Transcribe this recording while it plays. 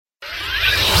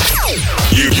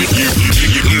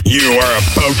You are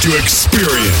about to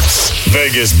experience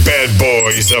Vegas bad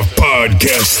boys of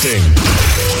podcasting.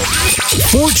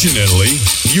 Fortunately,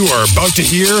 you are about to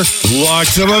hear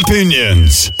lots of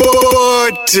opinions,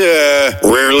 but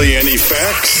rarely any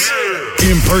facts.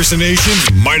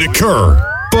 Impersonations might occur,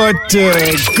 but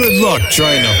good luck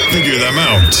trying to figure them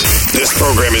out. This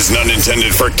program is not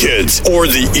intended for kids or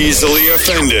the easily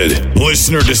offended.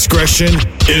 Listener discretion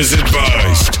is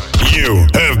advised. You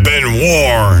have been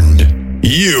warned.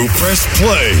 You press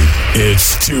play.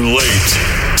 It's too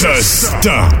late to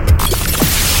stop.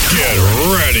 Get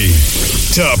ready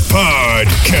to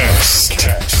podcast.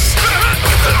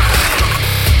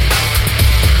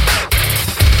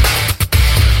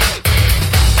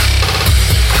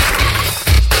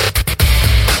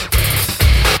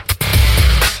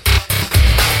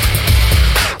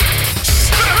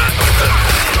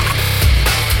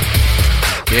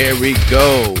 There we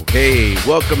go. Hey,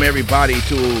 welcome everybody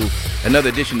to another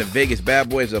edition of Vegas Bad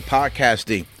Boys of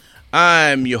Podcasting.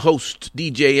 I'm your host,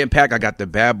 DJ Impact. I got the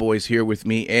Bad Boys here with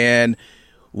me, and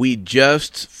we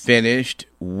just finished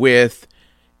with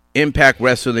Impact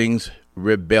Wrestling's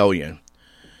Rebellion.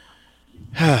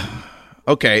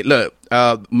 Okay, look,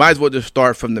 might as well just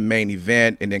start from the main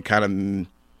event and then kind of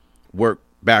work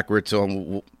backwards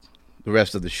on the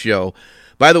rest of the show.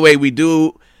 By the way, we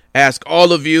do ask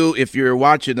all of you, if you're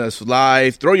watching us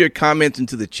live, throw your comments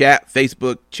into the chat,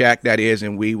 Facebook chat that is,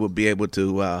 and we will be able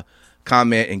to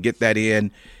comment and get that in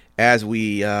as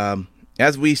we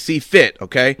see fit,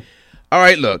 okay? All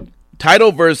right, look,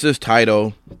 title versus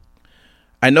title.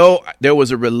 I know there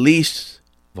was a release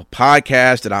of a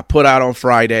podcast that I put out on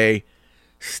Friday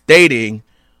stating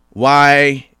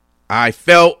why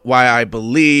I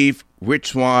believe Rich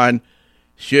Swann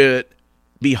should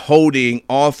be holding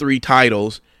all three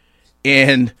titles.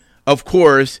 And, of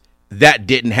course, that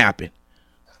didn't happen.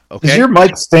 Okay? Does your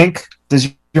mic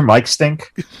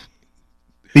stink?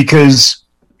 Because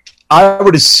I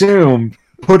would assume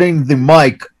putting the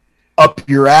mic up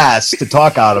your ass to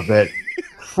talk out of it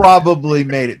probably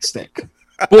made it stink.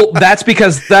 Well, that's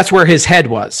because that's where his head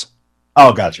was.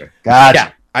 Oh, gotcha.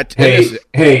 Yeah.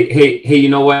 Hey, you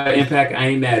know what, Impact? I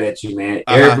ain't mad at you, man.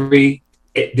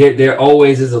 There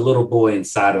always is a little boy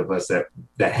inside of us that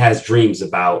has dreams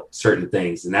about certain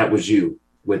things, and that was you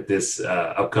with this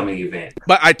upcoming event.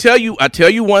 But I tell you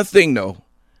one thing though.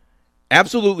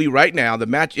 Absolutely, right now the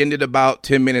match ended about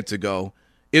 10 minutes ago.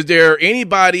 Is there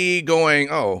anybody going,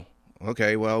 "Oh,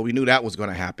 okay, well, we knew that was going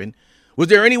to happen"? Was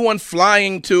there anyone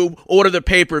flying to order the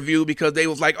pay-per-view because they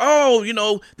was like, "Oh, you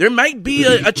know, there might be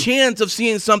a chance of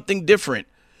seeing something different"?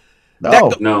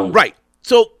 No. Right.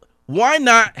 So why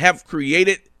not have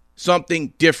created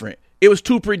something different? It was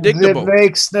too predictable. It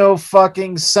makes no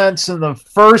fucking sense in the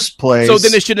first place. So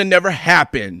then it should have never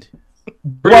happened.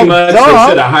 Pretty much, they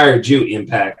should have hired you,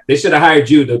 Impact. They should have hired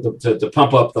you to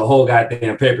pump up the whole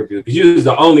goddamn pay-per-view because you was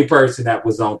the only person that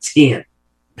was on 10.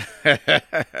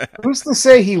 Who's to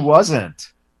say he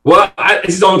wasn't? Well,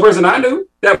 he's the only person I knew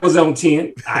that was on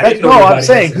 10. I'm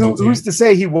saying, who's to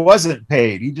say he wasn't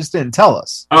paid? He just didn't tell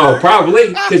us. Oh, probably,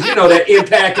 because you know that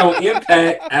Impact on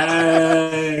Impact.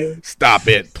 Stop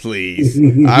it, please.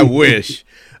 I wish.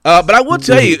 But I will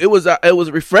tell you, it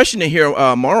was refreshing to hear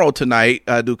Morrow tonight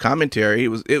do commentary.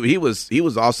 He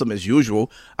was awesome as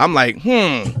usual. I'm like,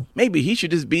 maybe he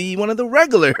should just be one of the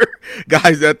regular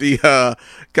guys at the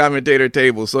commentator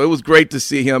table. So it was great to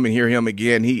see him and hear him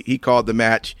again. He called the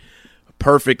match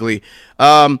perfectly.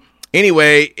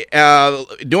 Anyway,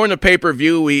 during the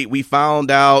pay-per-view, we found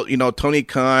out, Tony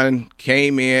Khan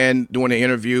came in during the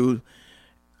interview.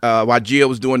 While Gio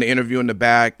was doing the interview in the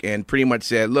back and pretty much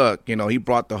said, look, he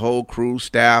brought the whole crew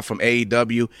staff from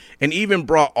AEW and even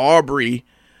brought Aubrey,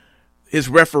 his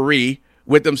referee,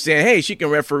 with them saying, hey, she can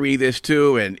referee this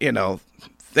too. And,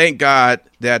 thank God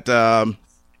that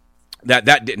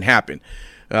that didn't happen.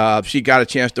 She got a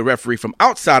chance to referee from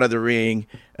outside of the ring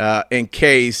in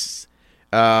case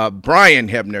Brian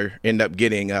Hebner ended up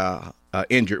getting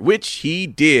injured, which he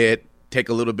did. Take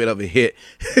a little bit of a hit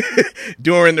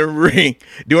during the ring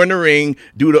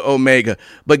due to Omega.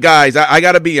 But guys, I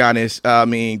gotta be honest. I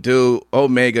mean, dude,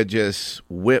 Omega just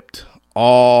whipped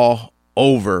all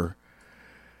over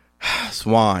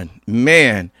Swann.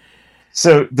 Man.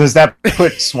 So does that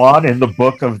put Swann in the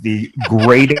book of the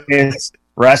greatest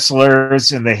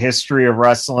wrestlers in the history of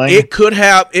wrestling? It could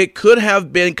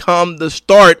have become the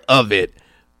start of it,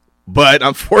 but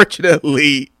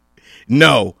unfortunately,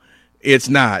 no, it's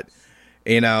not.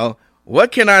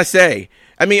 What can I say?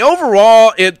 I mean,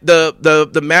 overall,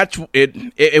 the match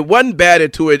it wasn't bad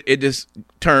until it just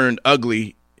turned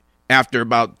ugly after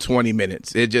about 20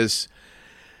 minutes. It just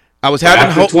I was having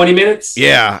after 20 minutes.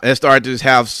 Yeah, it started to just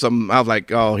have some. I was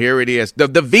like, oh, here it is. The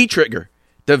V trigger,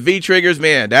 the V triggers,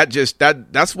 man.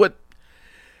 That's what.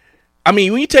 I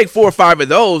mean, when you take 4 or 5 of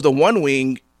those, the one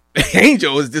wing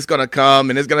Angel is just gonna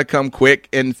come, and it's gonna come quick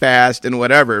and fast and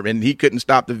whatever. And he couldn't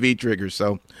stop the V trigger,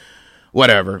 so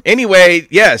whatever. Anyway,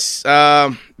 yes,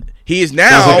 he is now.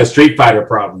 Sounds like a Street Fighter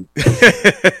problem.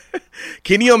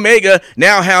 Kenny Omega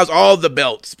now has all the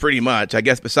belts, pretty much, I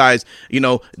guess, besides,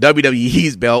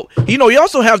 WWE's belt. He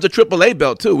also has the AAA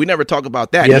belt, too. We never talk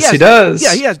about that. Yes, he does.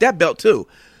 Yeah, he has that belt, too.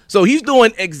 So he's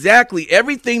doing exactly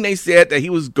everything they said that he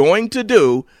was going to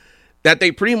do, that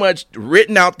they pretty much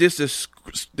written out this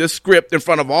script in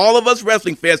front of all of us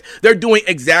wrestling fans. They're doing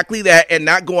exactly that and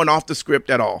not going off the script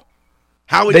at all.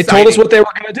 How exciting. They told us what they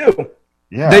were going to do.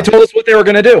 Yeah. They told us what they were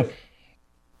going to do.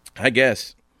 I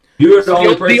guess. You were the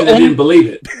only person that didn't believe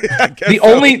it. The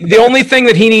only thing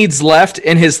that he needs left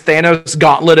in his Thanos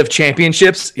gauntlet of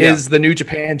championships is the New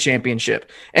Japan Championship.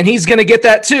 And he's going to get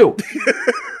that too.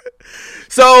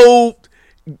 So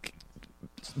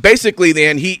basically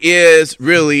then he is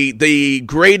really the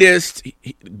greatest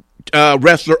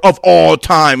wrestler of all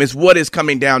time is what is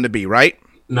coming down to be, right?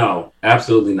 No,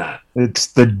 absolutely not. It's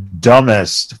the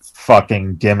dumbest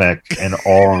fucking gimmick in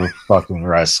all of fucking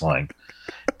wrestling.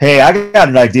 Hey, I got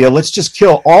an idea. Let's just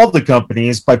kill all the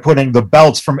companies by putting the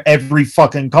belts from every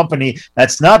fucking company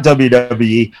that's not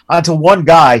WWE onto one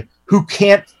guy who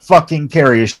can't fucking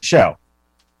carry a show.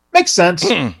 Makes sense.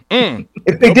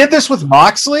 If they did this with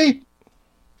Moxley,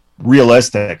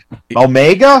 realistic.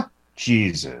 Omega,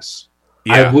 Jesus.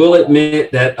 Yeah. I will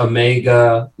admit that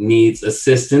Omega needs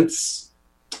assistance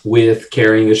with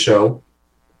carrying a show.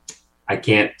 I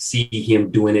can't see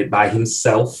him doing it by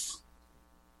himself.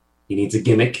 He needs a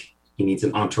gimmick. He needs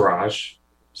an entourage.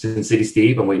 Sin City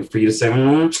Steve, I'm waiting for you to say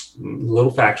a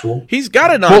little factual. He's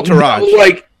got an entourage.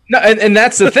 And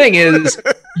that's the thing is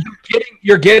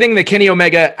you're getting the Kenny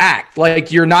Omega act.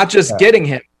 Like, you're not just getting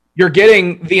him. You're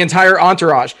getting the entire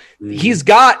entourage. He's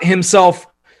got himself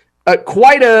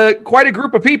quite a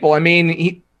group of people. I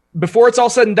mean, before it's all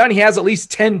said and done, he has at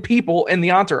least 10 people in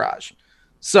the entourage.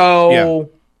 So,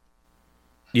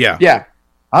 yeah.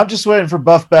 I'm just waiting for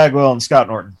Buff Bagwell and Scott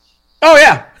Norton. Oh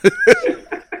yeah,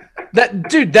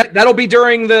 that'll be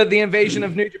during the invasion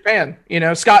of New Japan.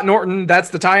 Scott Norton.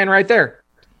 That's the tie-in right there.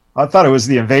 I thought it was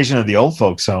the invasion of the old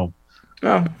folks' home.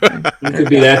 Oh, it could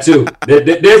be that too.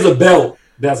 There's a belt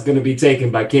that's going to be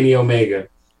taken by Kenny Omega,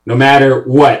 no matter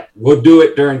what. We'll do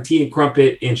it during Team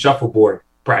Crumpet and Shuffleboard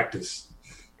practice.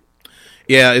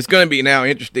 Yeah, it's going to be now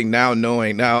interesting now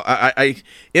knowing. Now, I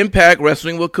Impact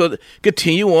Wrestling will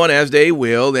continue on as they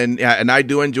will, and I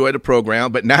do enjoy the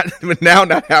program, but not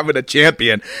having a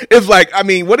champion. It's like, I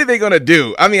mean, what are they going to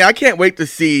do? I mean, I can't wait to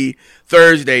see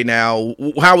Thursday now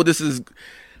how this is,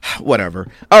 whatever.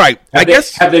 All right,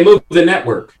 Have they moved the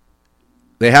network?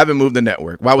 They haven't moved the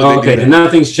network. Why would they do that? Then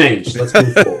nothing's changed. Let's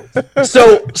move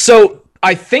forward. So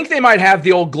I think they might have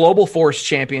the old Global Force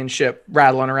Championship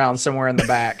rattling around somewhere in the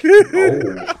back.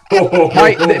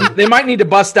 They might need to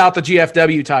bust out the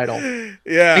GFW title.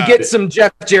 Yeah. And get some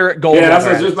Jeff Jarrett gold. Yeah, that's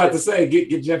what I was just about to say.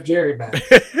 Get Jeff Jarrett back.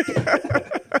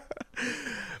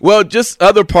 Well, just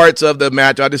other parts of the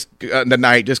match, the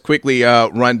night, just quickly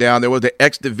run down. There was the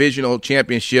X Divisional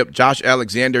Championship. Josh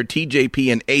Alexander,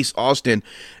 TJP, and Ace Austin.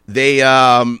 They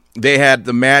had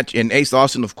the match, and Ace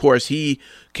Austin, of course, he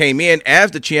came in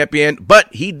as the champion, but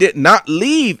he did not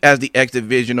leave as the X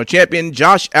Divisional champion.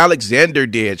 Josh Alexander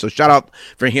did. So shout out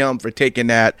for him for taking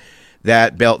that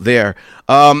belt there.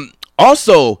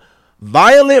 Also,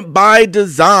 Violent by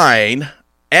Design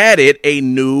added a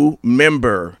new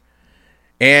member,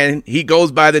 and he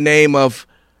goes by the name of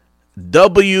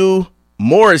W.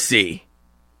 Morrissey,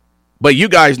 but you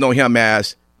guys know him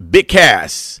as Big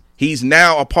Cass. He's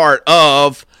now a part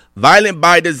of Violent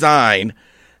by Design.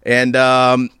 And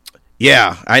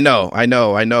yeah, I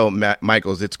know,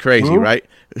 Michaels. It's crazy, right?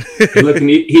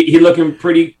 He looking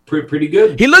pretty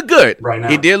good. He looked good right now.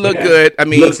 He did look good. I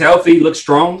mean, he looks healthy, looks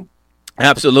strong.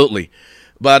 Absolutely.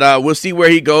 But we'll see where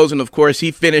he goes. And of course,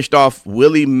 he finished off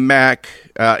Willie Mack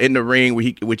in the ring,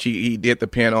 which he did the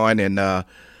pin on, and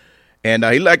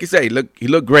he, like I say, he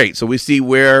looked great. So we see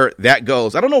where that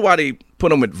goes. I don't know why they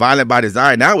put him with Violent by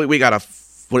Design. Now we got a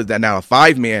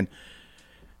 5-man.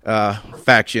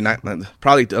 Faction.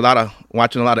 Probably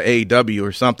watching a lot of AEW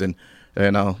or something.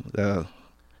 They're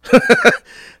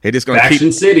just going to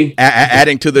keep City.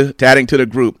 adding to the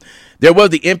group. There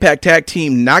was the Impact Tag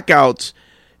Team Knockouts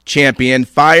champion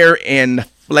Fire and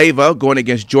Flava going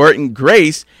against Jordan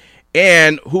Grace,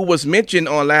 and who was mentioned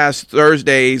on last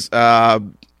Thursday's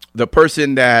the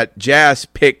person that Jazz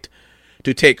picked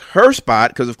to take her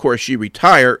spot, because of course she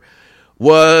retired,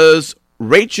 was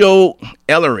Rachel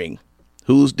Ellering,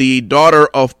 who's the daughter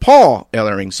of Paul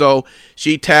Ellering. So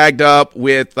she tagged up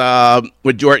with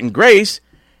Jordan Grace,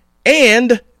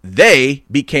 and they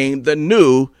became the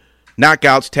new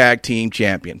Knockouts Tag Team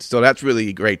Champions. So that's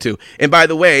really great too. And by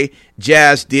the way,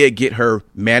 Jazz did get her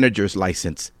manager's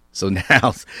license. So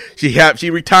now she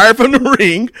retired from the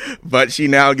ring, but she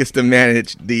now gets to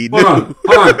manage the. Hold on.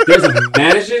 There's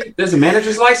a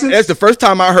manager's license. That's the first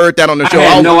time I heard that on the show. I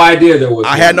had no idea there was.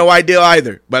 I had no idea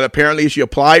either, but apparently she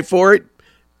applied for it,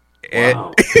 and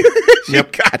wow. she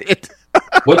got it.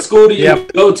 What school do you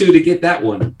go to get that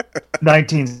one?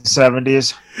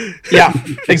 1970s. Yeah,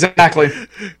 exactly.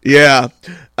 Yeah.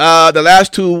 The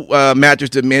last two matches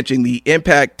to mention, the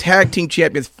Impact Tag Team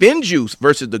Champions Finjuice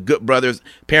versus the Good Brothers.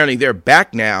 Apparently they're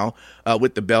back now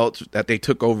with the belts that they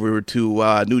took over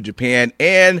to New Japan,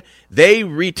 and they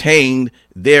retained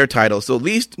their titles. So at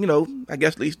least, I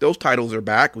guess at least those titles are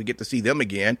back. We get to see them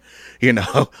again,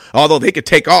 although they could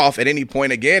take off at any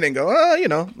point again and go,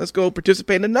 let's go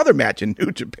participate in another match in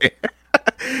New Japan.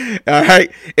 All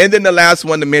right. And then the last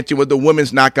one to mention was the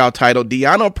women's knockout title,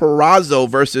 Deonna Purrazzo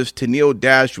versus Tenille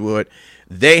Dashwood.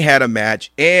 They had a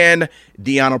match, and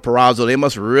Deonna Purrazzo, they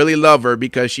must really love her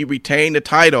because she retained the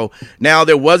title. Now,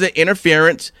 there wasn't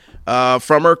interference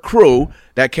from her crew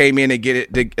that came in and get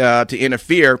it to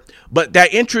interfere, but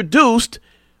that introduced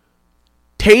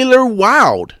Taylor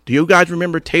Wilde. Do you guys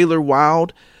remember Taylor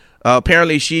Wilde?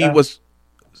 Apparently she was.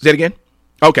 Say it again.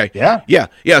 Okay.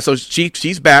 Yeah. So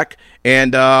she's back,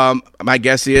 and my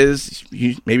guess is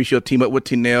maybe she'll team up with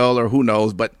Tenille or who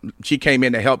knows. But she came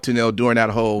in to help Tenille during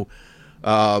that whole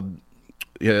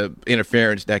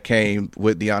interference that came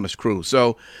with Deonna's crew.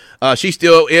 So she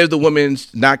still is the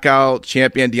women's knockout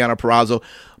champion, Deonna Purrazzo.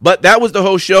 But that was the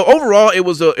whole show. Overall, it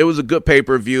was a good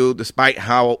pay-per-view, despite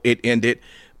how it ended.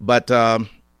 But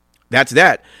that's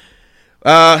that.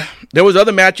 There was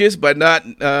other matches, but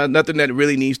nothing that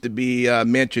really needs to be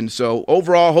mentioned. So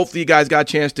overall, hopefully you guys got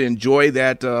a chance to enjoy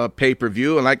that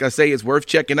pay-per-view. And like I say, it's worth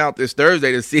checking out this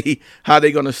Thursday to see how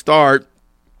they're going to start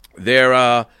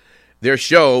their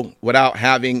show without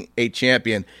having a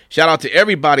champion. Shout out to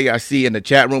everybody I see in the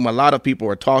chat room. A lot of people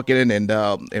are talking,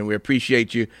 and we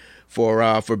appreciate you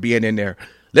for being in there.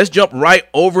 Let's jump right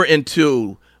over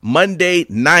into Monday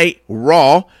Night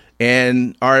Raw.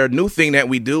 And our new thing that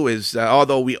we do is,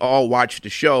 although we all watch the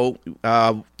show,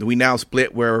 we now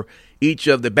split where each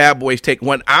of the bad boys take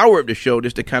 1 hour of the show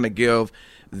just to kind of give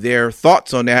their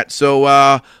thoughts on that.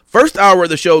 So first hour of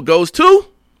the show goes to?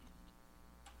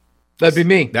 That'd be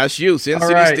me. That's you, Sin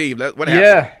City right. Steve. What happened?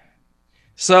 Yeah.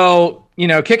 So,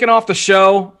 kicking off the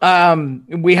show,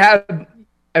 we had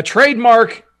a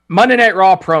trademark Monday Night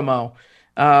Raw promo.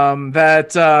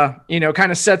 That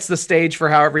kind of sets the stage for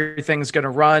how everything's going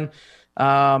to run.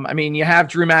 You have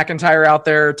Drew McIntyre out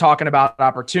there talking about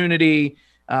opportunity.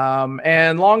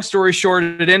 And long story short,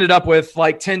 it ended up with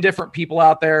like 10 different people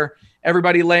out there,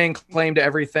 everybody laying claim to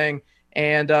everything.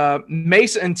 And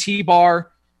Mace and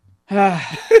T-Bar,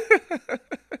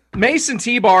 Mace and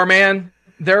T-Bar, man,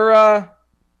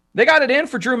 they got it in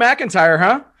for Drew McIntyre,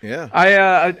 huh? Yeah.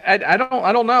 I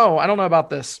don't know. I don't know about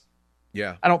this.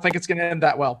 Yeah. I don't think it's going to end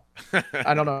that well.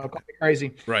 I don't know.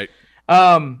 Crazy. Right.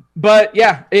 But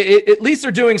yeah, at least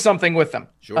they're doing something with them.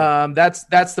 Sure.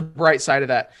 That's the bright side of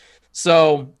that.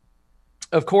 So,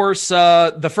 of course,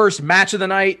 the first match of the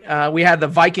night, we had the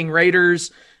Viking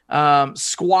Raiders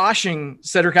squashing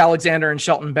Cedric Alexander and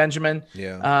Shelton Benjamin.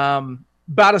 Yeah.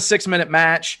 About a 6-minute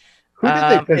match. Who did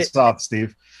they piss off,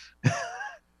 Steve?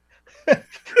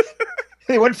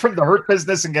 They went from the Hurt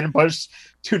Business and getting pushed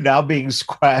to now being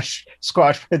squashed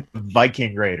with the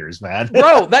Viking Raiders, man.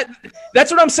 Bro,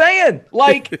 that's what I'm saying.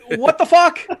 Like, what the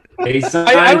fuck? They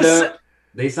signed up.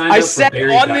 I said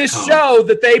on this show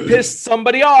that they pissed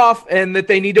somebody off and that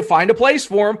they need to find a place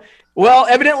for him. Well,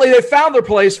 evidently they found their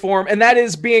place for him, and that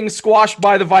is being squashed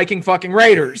by the Viking fucking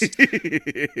Raiders.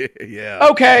 Yeah.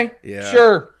 Okay. Yeah.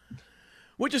 Sure.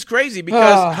 Which is crazy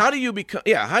because how do you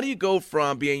go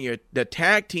from being the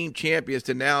tag team champions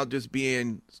to now just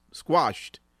being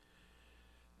squashed?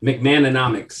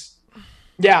 McMahonomics.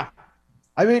 Yeah.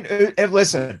 I mean,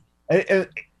 listen, if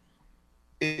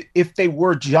they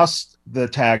were just the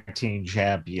tag team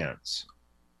champions,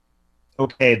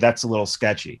 okay, that's a little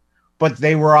sketchy. But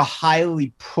they were a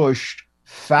highly pushed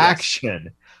faction,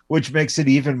 yes, which makes it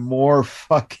even more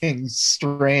fucking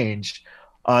strange.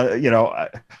 I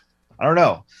don't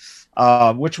know.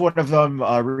 Which one of them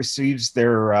receives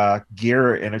their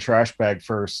gear in a trash bag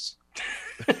first?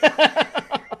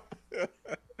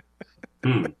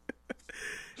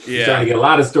 You're trying to get a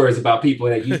lot of stories about people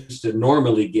that used to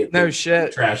normally get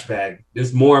the trash bag.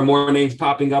 There's more and more names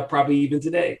popping up, probably even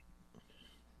today.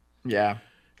 Yeah.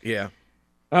 Yeah.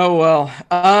 Oh,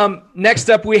 well. Next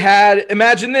up, we had,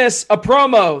 imagine this, a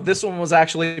promo. This one was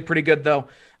actually pretty good, though.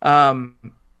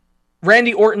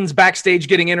 Randy Orton's backstage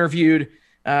getting interviewed,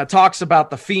 talks about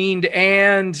The Fiend,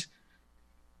 and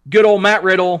good old Matt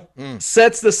Riddle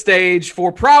sets the stage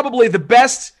for probably the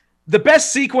best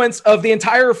sequence of the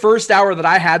entire first hour that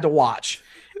I had to watch.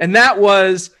 And that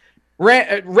was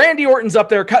Randy Orton's up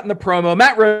there cutting the promo.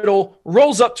 Matt Riddle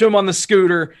rolls up to him on the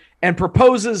scooter and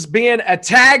proposes being a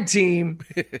tag team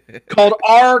called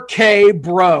RK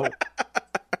Bro.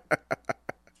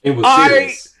 It was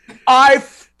serious. I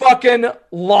fucking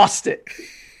lost it.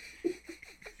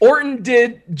 Orton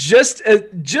did just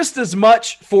as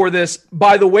much for this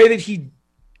by the way that he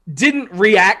didn't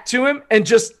react to him and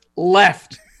just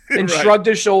left and shrugged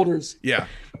his shoulders. Yeah.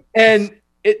 And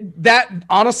that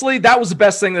was the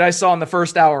best thing that I saw in the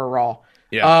first hour of Raw.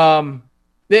 Yeah.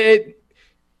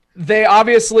 They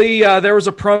obviously, there was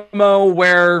a promo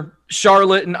where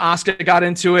Charlotte and Asuka got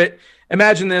into it.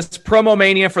 Imagine this, promo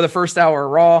mania for the first hour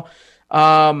of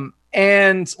Raw.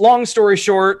 And long story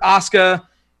short, Asuka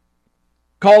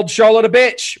called Charlotte a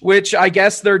bitch, which I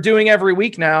guess they're doing every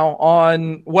week now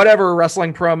on whatever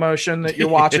wrestling promotion that you're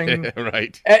watching.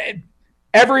 Right.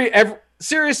 Every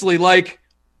seriously, like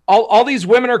all these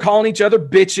women are calling each other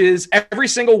bitches every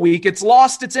single week. It's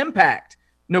lost its impact.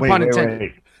 No pun intended.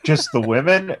 Wait. Just the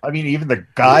women? I mean, even the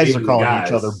guys are calling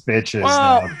each other bitches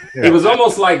now. Yeah. It was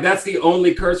almost like that's the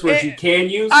only curse words you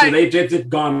can use, so they've just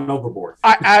gone overboard.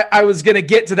 I was going to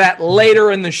get to that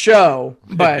later in the show,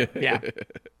 but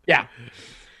yeah.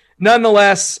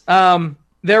 Nonetheless,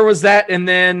 there was that, and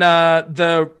then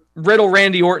the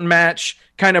Riddle-Randy Orton match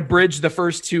kind of bridged the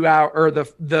first 2 hour or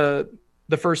the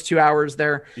first 2 hours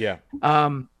there. Yeah.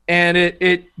 And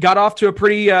it got off to a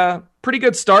pretty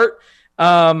good start.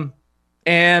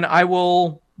 And I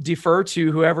will defer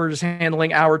to whoever's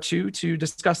handling hour 2 to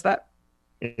discuss that.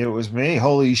 It was me.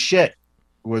 Holy shit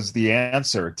was the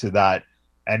answer to that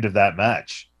end of that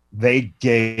match. They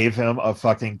gave him a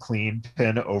fucking clean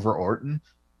pin over Orton.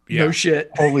 Yeah. No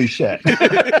shit. Holy shit.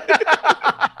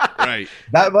 Right.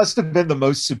 That must have been the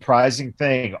most surprising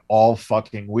thing all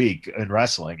fucking week in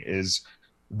wrestling, is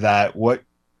that what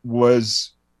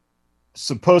was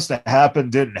supposed to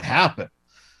happen didn't happen.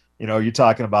 You know, you're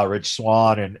talking about Rich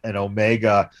Swann and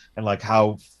Omega, and like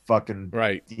how fucking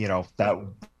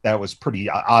that was pretty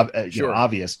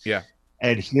obvious. Yeah.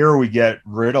 And here we get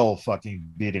Riddle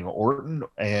fucking beating Orton,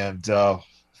 and I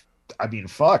mean,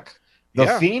 fuck, the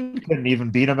Fiend couldn't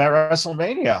even beat him at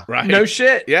WrestleMania. Right? No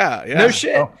shit. Yeah. No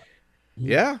shit. Oh.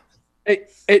 Yeah.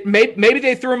 Maybe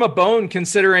they threw him a bone,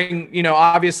 considering, you know,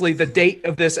 obviously the date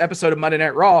of this episode of Monday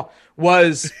Night Raw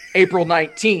was April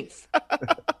 19th.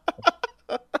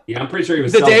 Yeah, I'm pretty sure he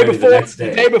was the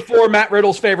day before Matt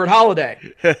Riddle's favorite holiday.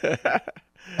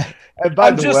 And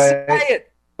by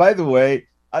the way,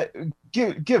 I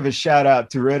give a shout out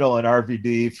to Riddle and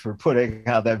RVD for putting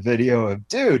out that video of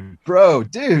dude, bro.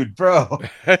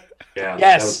 Yeah, yes,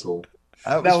 that was cool.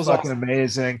 That was fucking awesome.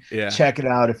 Amazing. Yeah. Check it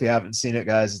out if you haven't seen it,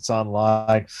 guys. It's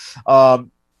online.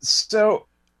 So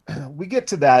we get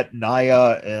to that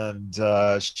Nia and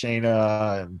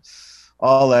Shayna and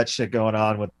all that shit going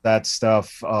on with that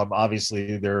stuff.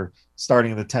 Obviously, they're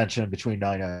starting the tension between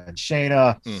Nia and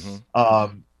Shayna.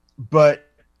 Mm-hmm. But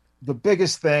the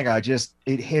biggest thing,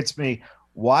 it hits me.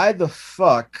 Why the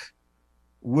fuck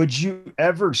would you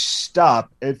ever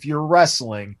stop if you're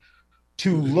wrestling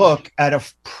to look at a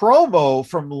promo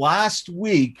from last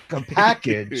week, a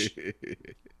package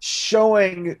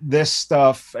showing this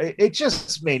stuff? It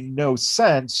just made no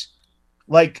sense.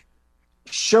 Like,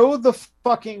 show the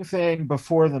fucking thing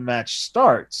before the match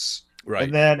starts, right?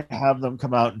 And then have them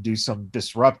come out and do some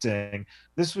disrupting.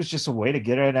 This was just a way to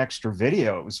get an extra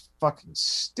video. It was fucking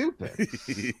stupid.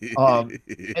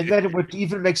 And then what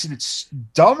even makes it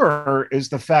dumber is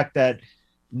the fact that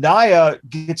Nia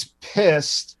gets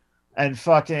pissed and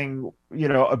fucking,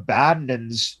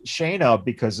 abandons Shayna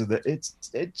because of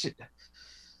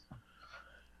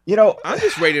I'm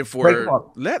just waiting for her.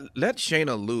 Let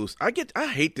Shayna loose. I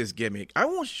hate this gimmick. I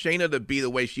want Shayna to be the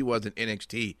way she was in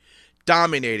NXT,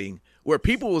 dominating, where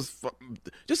people was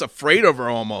just afraid of her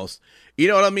almost. You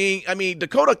know what I mean? I mean,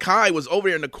 Dakota Kai was over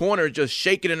there in the corner just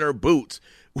shaking in her boots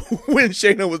when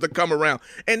Shayna was to come around.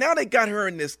 And now they got her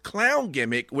in this clown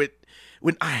gimmick when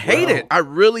I hate it. I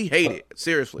really hate it.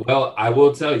 Seriously. Well, I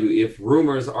will tell you, if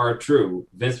rumors are true,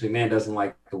 Vince McMahon doesn't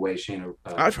like the way Shayna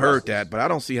I've heard that, but I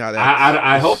don't see how that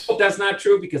I hope that's not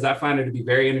true, because I find her to be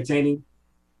very entertaining.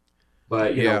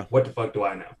 But, what the fuck do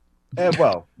I know?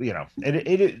 well,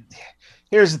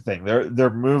 here's the thing. They're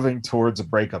moving towards a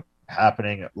breakup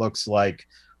happening. It looks like.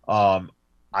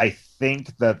 I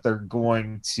think that they're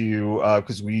going to,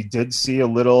 because we did see a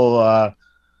little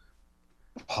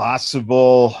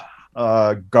possible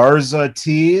Garza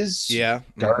tease. Yeah.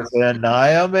 Garza and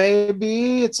Nia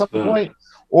maybe at some point.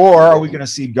 Or are we going to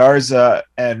see Garza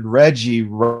and Reggie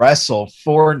wrestle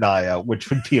for Nia, which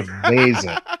would be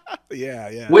amazing.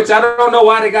 Yeah. Which I don't know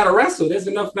why they got to wrestle. There's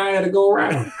enough Nia to go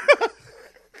around.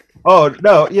 Oh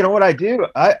no! You know what I do?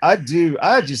 I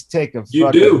just take a.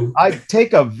 I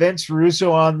take a Vince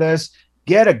Russo on this.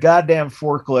 Get a goddamn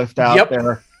forklift out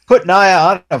there. Put Nia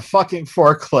on a fucking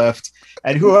forklift,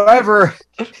 and whoever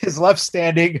is left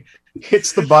standing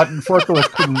hits the button.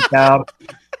 Forklift comes down,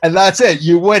 and that's it.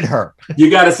 You win her. You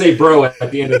got to say bro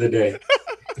at the end of the day.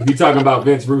 If you're talking about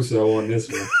Vince Russo on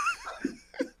this one.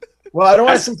 Well, I don't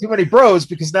want to see too many bros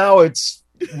because now it's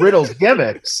Riddle's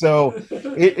gimmick, so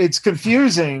it's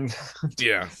confusing.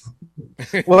 Yeah.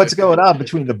 What's going on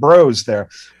between the bros there?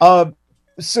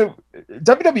 So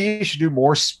WWE should do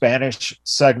more Spanish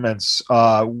segments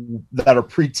that are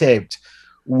pre-taped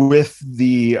with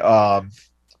the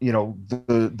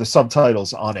the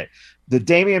subtitles on it. The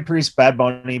Damian Priest Bad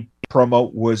Bunny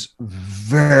promo was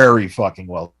very fucking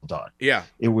well done. Yeah.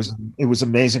 It was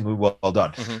amazingly well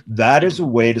done. Mm-hmm. That is a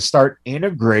way to start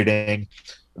integrating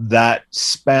that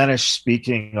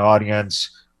Spanish-speaking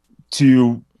audience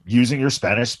to using your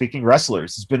Spanish-speaking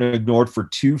wrestlers. It's been ignored for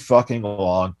too fucking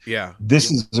long. Yeah.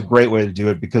 This is a great way to do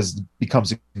it because it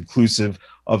becomes inclusive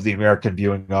of the American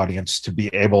viewing audience to be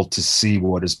able to see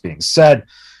what is being said.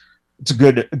 It's a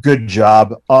good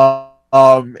job.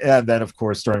 And then, of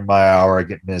course, during my hour, I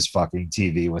get Ms. fucking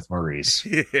TV with Maurice.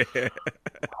 Yeah.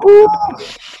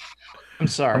 I'm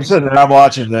sorry. I'm sitting there, I'm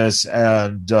watching this,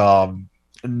 and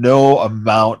no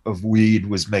amount of weed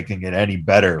was making it any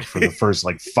better for the first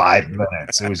 5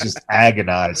 minutes. It was just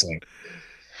agonizing.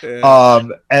 Yeah.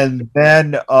 And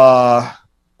then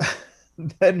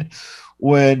then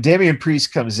when Damian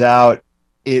Priest comes out,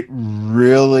 it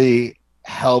really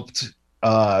helped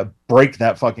break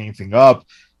that fucking thing up.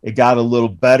 It got a little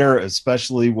better,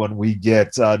 especially when we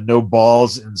get no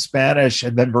balls in Spanish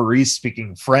and then Maurice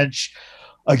speaking French.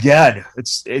 Again,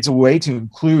 it's a way to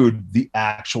include the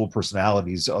actual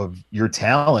personalities of your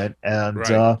talent, and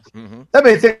Right. that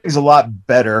made things a lot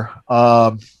better.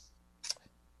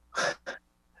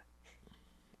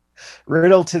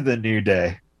 Riddle to the New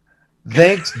Day.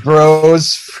 Thanks,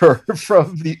 bros,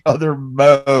 from the other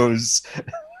Moes.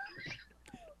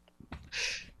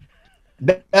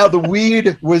 Now the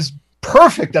weed was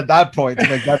perfect at that point to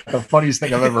make that the funniest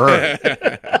thing I've ever heard.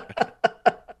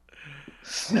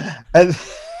 And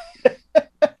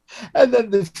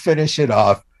then to finish it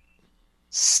off,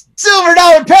 silver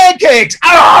dollar pancakes.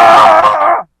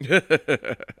 Ah! I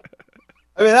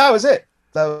mean, that was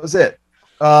it.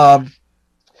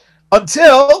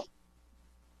 Until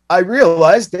I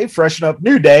realized they freshened up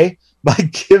New Day by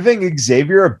giving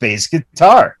Xavier a bass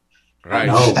guitar. Right.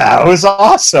 That was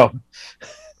awesome.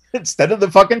 Instead of the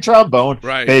fucking trombone,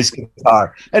 Right. bass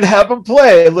guitar, and have him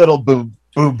play a little boom,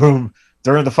 boom, boom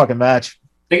during the fucking match.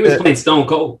 I think he was playing Stone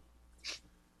Cold.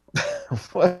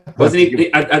 Wasn't he?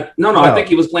 No. I think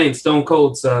he was playing Stone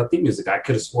Cold's theme music. I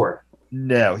could have swore.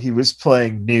 No, he was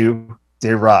playing New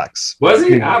Day Rocks. Was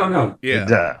he? I don't know. Yeah.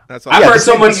 Duh. That's all. I've heard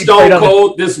so same much thing he played Stone on the-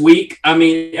 Cold this week. I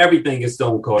mean, everything is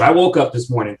Stone Cold. I woke up this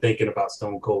morning thinking about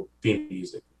Stone Cold theme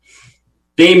music.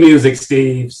 Theme music,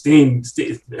 Steve.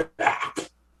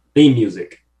 Theme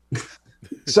music.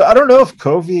 So I don't know if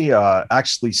Covey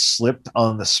actually slipped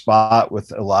on the spot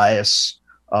with Elias,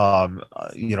 in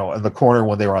the corner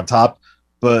when they were on top.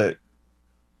 But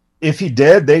if he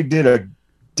did, they did a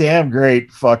damn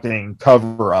great fucking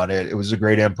cover on it. It was a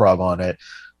great improv on it.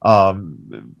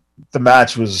 The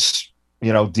match was,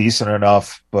 decent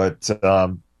enough, but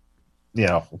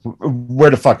where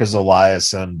the fuck is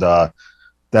Elias and that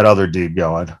other dude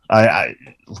going?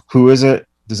 Who is it?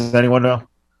 Does anyone know?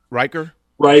 Riker.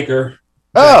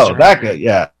 Oh, that guy,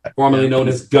 yeah. Formerly known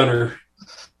as Gunner.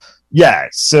 Yeah,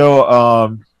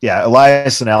 so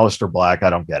Elias and Aleister Black, I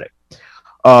don't get it.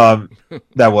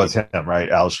 That was him, right?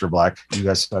 Aleister Black, you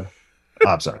guys said?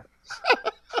 I'm sorry.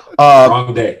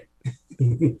 Wrong day.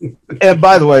 And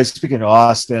by the way, speaking of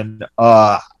Austin,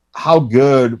 how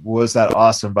good was that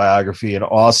Austin biography? And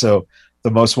also,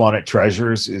 The Most Wanted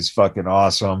Treasures is fucking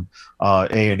awesome.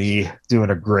 A&E doing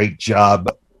a great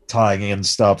job tying in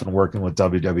stuff and working with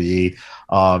WWE.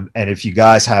 And if you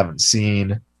guys haven't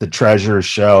seen the Treasures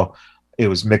show, it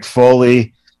was Mick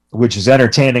Foley, which is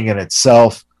entertaining in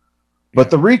itself. But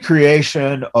the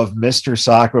recreation of Mr.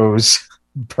 Sacco's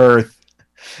birth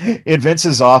in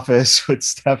Vince's office with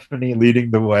Stephanie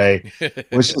leading the way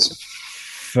was just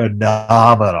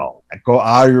phenomenal. Go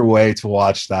out of your way to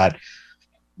watch that.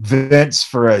 Vince,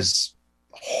 for as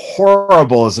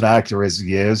horrible as an actor as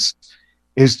he is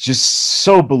just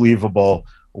so believable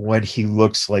when he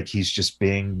looks like he's just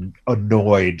being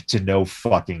annoyed to no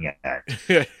fucking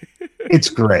end. It's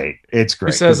great. It's great.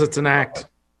 Who says it's an act?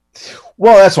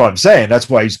 Well, that's what I'm saying. That's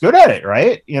why he's good at it,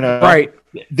 right? You know, Right.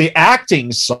 The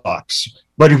acting sucks,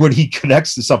 but when he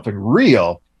connects to something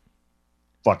real,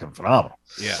 fucking phenomenal.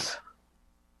 Yeah.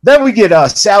 Then we get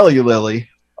Sally Lily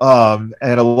and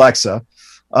Alexa.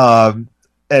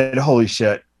 And holy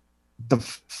shit, the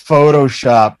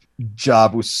Photoshop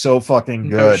job was so fucking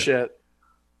good. No shit.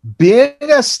 Being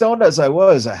as stoned as I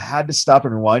was, I had to stop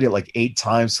and rewind it like 8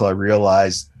 times till I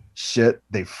realized, shit,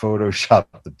 they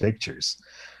photoshopped the pictures.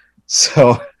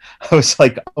 So I was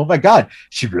like, oh my God,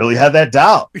 she really had that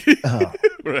down.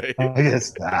 Right. I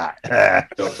guess not.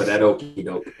 Go for that okie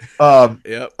doke.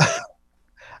 Yep.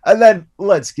 And then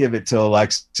let's give it to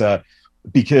Alexa,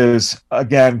 because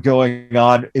again, going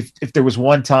on, if there was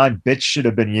one time bitch should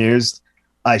have been used,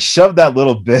 I shoved that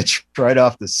little bitch right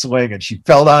off the swing and she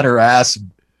fell on her ass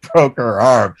and broke her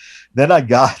arm. Then I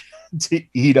got to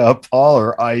eat up all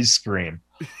her ice cream.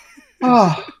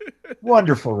 Oh,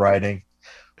 wonderful writing.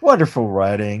 Wonderful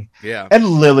writing. Yeah. And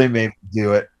Lily made me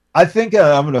do it. I think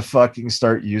I'm going to fucking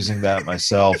start using that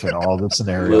myself in all the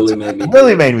scenarios.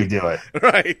 Lily made me do it.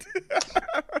 Right.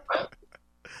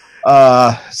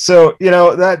 So, you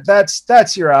know,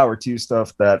 that's your hour 2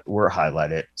 stuff that were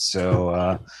highlighted. So,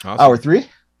 Awesome. hour 3?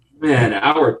 Man,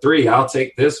 hour 3, I'll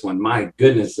take this one. My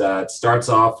goodness. It starts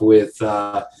off with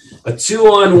a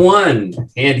 2-on-1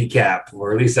 handicap,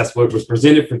 or at least that's what was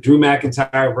presented for Drew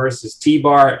McIntyre versus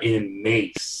T-Bar and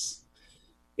Mace.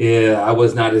 Yeah, I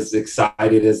was not as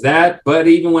excited as that, but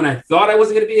even when I thought I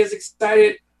wasn't going to be as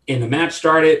excited, and the match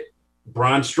started,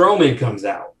 Braun Strowman comes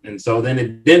out. And so then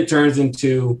it then turns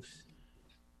into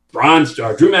Drew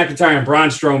McIntyre and Braun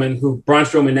Strowman, who Braun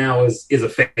Strowman now is a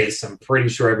face. I'm pretty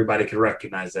sure everybody can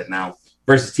recognize that now,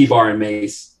 versus T-Bar and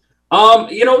Mace.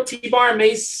 You know, T-Bar and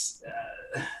Mace,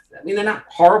 I mean, they're not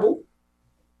horrible.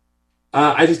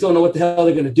 I just don't know what the hell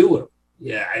they're going to do with them.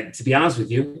 Yeah, to be honest with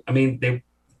you, I mean, they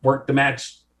worked the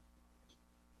match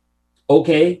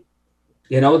okay.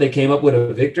 You know, they came up with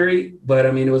a victory, but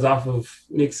I mean, it was off of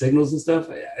mixed signals and stuff.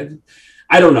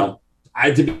 I don't know.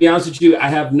 To be honest with you, I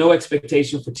have no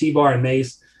expectation for T-Bar and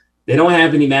Mace. They don't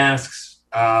have any masks.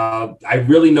 I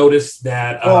really noticed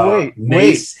that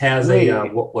Mace has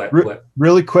what?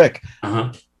 Really quick.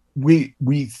 Uh-huh.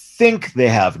 We think they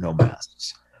have no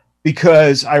masks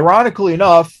because, ironically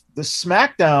enough, the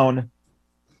SmackDown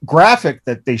graphic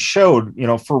that they showed, you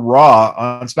know, for Raw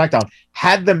on SmackDown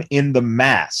had them in the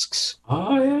masks.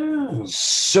 Oh yeah.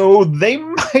 So they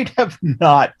might have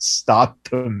not stopped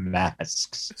the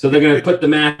masks. So they're gonna put the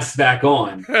masks back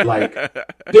on. Like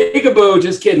Bigaboo,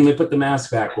 just kidding, they put the mask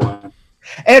back on.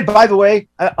 And by the way,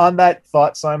 on that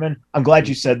thought, Simon, I'm glad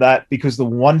you said that, because the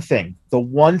one thing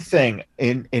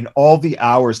in all the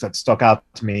hours that stuck out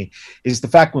to me is the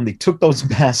fact when they took those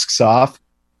masks off,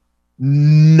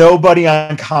 nobody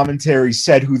on commentary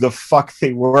said who the fuck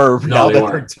they were. No, they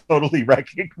weren't. They're totally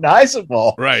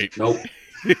recognizable. Right. Nope.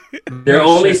 They're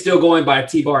only still going by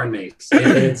T-Bar and Mace.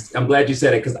 I'm glad you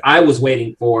said it, because I was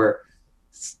waiting for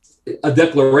a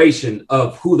declaration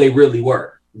of who they really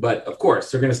were. But of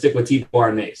course, they're going to stick with T-Bar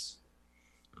and Mace.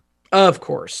 Of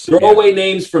course. Throwaway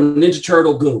names from Ninja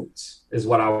Turtle goons is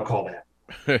what I would call that.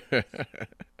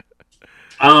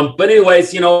 But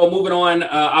anyways, you know, moving on.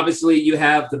 Obviously, you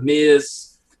have The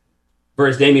Miz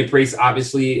versus Damian Priest.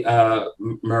 Obviously,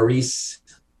 Maurice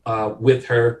with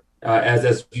her,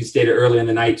 as you stated earlier in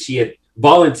the night, she had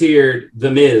volunteered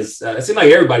The Miz. It seemed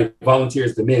like everybody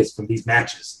volunteers The Miz from these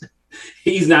matches.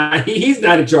 He's not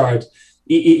in charge.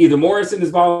 Either Morrison is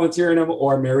volunteering him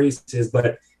or Maurice is.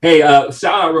 But hey,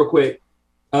 shout out real quick.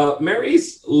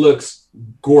 Maurice looks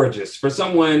gorgeous for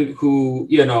someone who,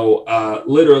 you know,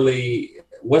 literally.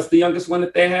 What's the youngest one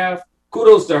that they have?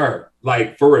 Kudos to her.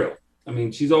 Like, for real. I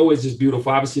mean, she's always just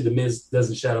beautiful. Obviously, The Miz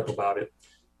doesn't shut up about it.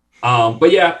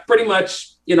 But yeah, pretty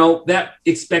much, you know, that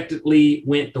expectedly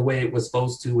went the way it was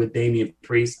supposed to with Damian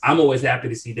Priest. I'm always happy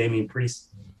to see Damian Priest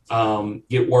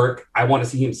get work. I want to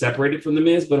see him separated from The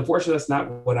Miz, but unfortunately, that's not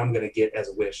what I'm going to get as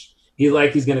a wish. He's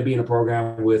going to be in a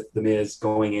program with The Miz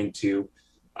going into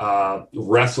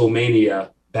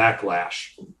WrestleMania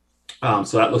Backlash.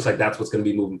 So that looks like that's what's going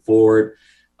to be moving forward.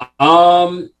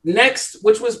 Next,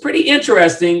 which was pretty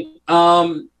interesting,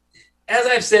 as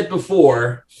I've said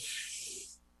before,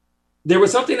 there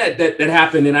was something that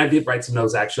happened, and I did write some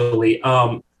notes actually.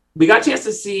 we got a chance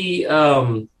to see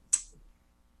the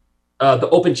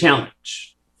open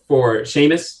challenge for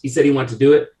Sheamus. He said he wanted to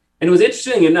do it. And it was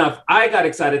interesting enough, I got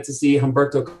excited to see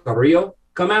Humberto Carrillo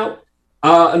come out.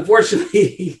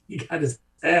 Unfortunately, he got his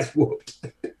ass whooped.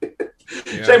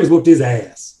 Yeah. Sheamus whooped his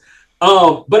ass.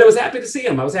 But I was happy to see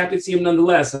him. I was happy to see him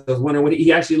nonetheless. I was wondering when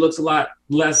he actually looks a lot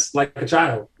less like a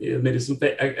child. Maybe some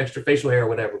extra facial hair or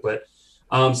whatever. But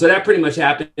so that pretty much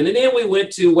happened. And then we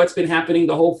went to what's been happening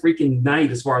the whole freaking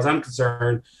night, as far as I'm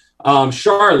concerned.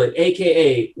 Charlotte,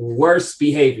 a.k.a. worst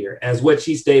behavior, as what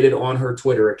she stated on her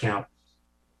Twitter account.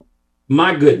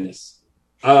 My goodness.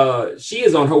 She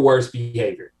is on her worst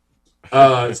behavior.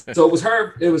 So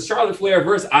it was Charlotte Flair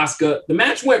versus Asuka. The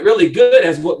match went really good,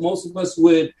 as what most of us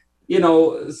would,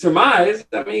 surmise.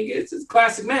 I mean, it's a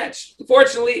classic match.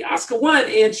 Unfortunately, Asuka won,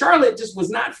 and Charlotte just was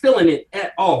not feeling it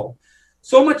at all.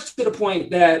 So much to the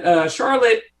point that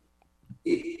Charlotte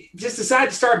just decided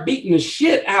to start beating the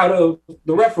shit out of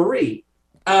the referee.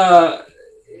 And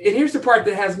here's the part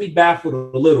that has me baffled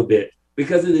a little bit,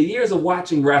 because in the years of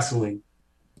watching wrestling,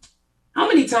 how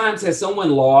many times has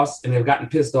someone lost and they've gotten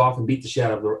pissed off and beat the shit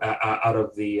out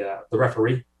of the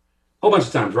referee? A whole bunch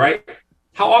of times, right?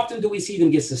 How often do we see them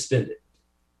get suspended?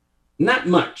 Not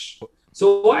much.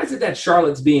 So why is it that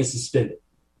Charlotte's being suspended?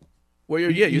 Well,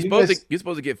 you're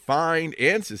supposed to get fined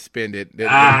and suspended.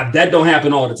 That don't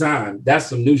happen all the time. That's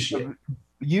some new shit.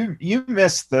 You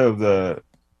missed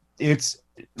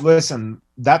listen,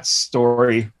 that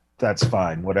story, that's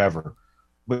fine, whatever.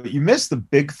 But you missed the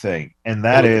big thing, and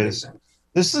that is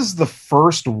this is the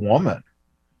first woman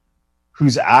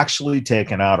who's actually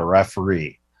taken out a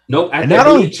referee. Nope, I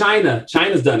believe China.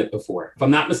 China's done it before. If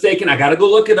I'm not mistaken, I got to go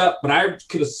look it up, but I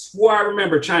could have swore I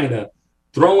remember China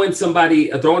throwing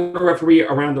a referee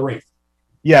around the ring.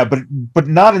 Yeah, but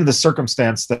not in the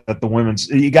circumstance that the women's.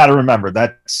 You got to remember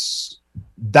that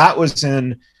was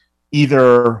in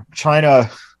either China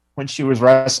when she was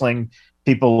wrestling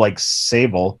people like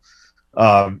Sable.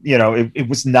 It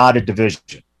was not a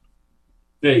division.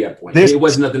 There you got a point. It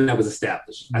was nothing that was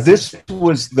established. This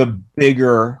was the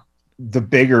bigger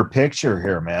picture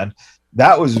here, man.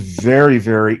 That was very,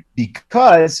 very,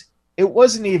 because it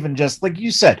wasn't even just like you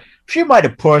said. She might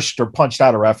have pushed or punched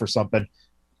out a ref or something.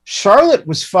 Charlotte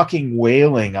was fucking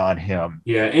wailing on him.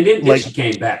 Yeah, and then she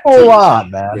came back. Hold on,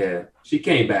 man. Yeah, she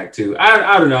came back too.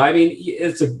 I don't know. I mean,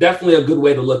 it's definitely a good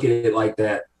way to look at it like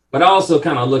that. But I also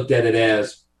kind of looked at it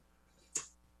as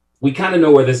we kind of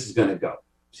know where this is going to go.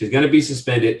 She's going to be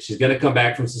suspended. She's going to come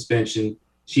back from suspension.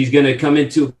 She's going to come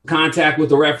into contact with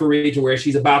the referee to where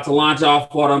she's about to launch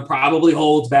off on him, probably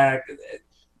holds back.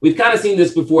 We've kind of seen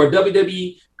this before.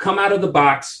 WWE come out of the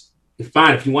box.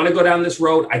 Fine, if you want to go down this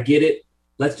road, I get it.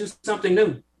 Let's do something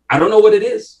new. I don't know what it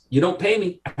is. You don't pay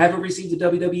me. I haven't received a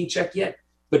WWE check yet.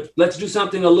 But let's do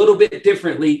something a little bit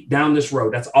differently down this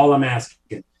road. That's all I'm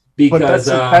asking. Because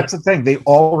that's the thing. They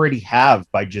already have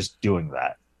by just doing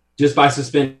that. Just by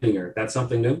suspending her. That's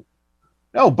something new?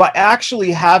 No, by actually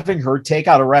having her take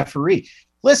out a referee.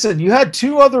 Listen, you had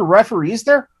two other referees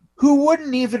there who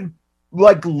wouldn't even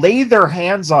lay their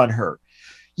hands on her.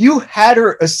 You had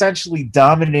her essentially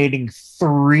dominating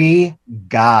three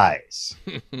guys.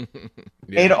 Yeah.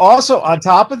 And also on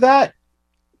top of that,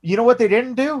 you know what they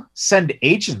didn't do? Send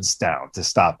agents down to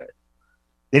stop it.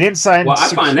 They didn't sign I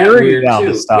find that weird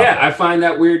too. I find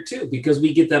that weird too, because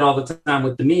we get that all the time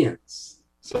with the men's.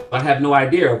 So I have no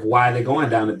idea of why they're going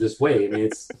down it this way. I mean,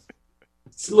 it's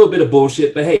a little bit of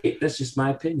bullshit, but hey, that's just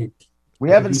my opinion. We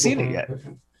haven't seen it yet.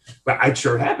 But I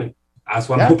sure haven't. That's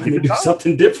why I'm hoping to do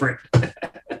something different.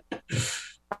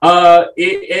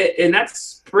 And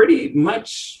that's pretty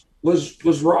much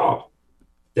was Raw.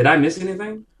 Did I miss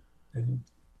anything?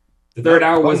 The third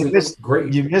hour wasn't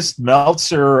great. You missed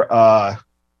Meltzer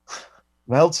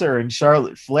and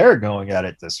Charlotte Flair going at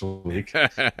it this week.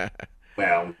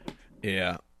 Well,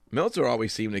 yeah. Meltzer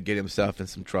always seemed to get himself in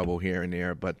some trouble here and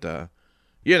there, but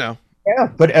Yeah,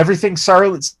 but everything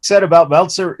Charlotte said about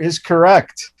Meltzer is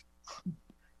correct.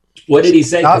 What did he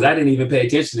say? Because I didn't even pay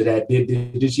attention to that.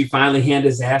 Did she finally hand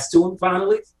his ass to him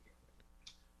finally?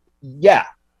 Yeah.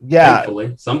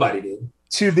 Thankfully, somebody did.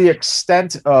 To the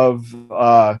extent of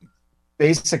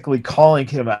basically calling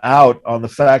him out on the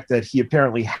fact that he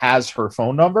apparently has her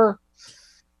phone number,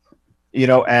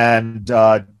 and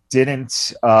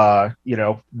didn't,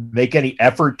 make any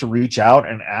effort to reach out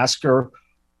and ask her.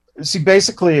 See,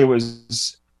 basically it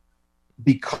was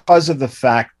because of the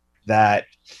fact that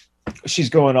she's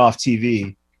going off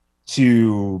TV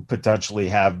to potentially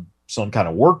have some kind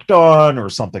of work done or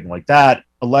something like that,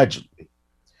 allegedly.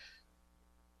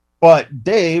 But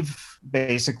Dave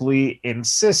basically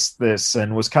insists this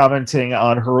and was commenting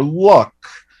on her look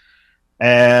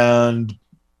And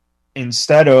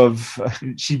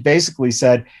she basically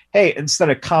said, hey, instead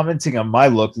of commenting on my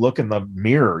look in the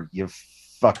mirror, you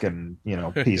fucking,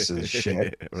 piece of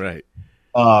shit. Right.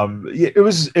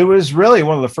 It was really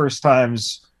one of the first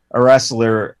times a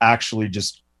wrestler actually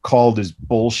just called his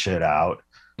bullshit out.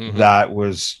 Mm-hmm. That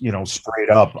was, straight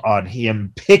up on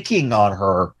him picking on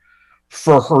her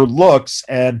for her looks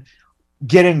and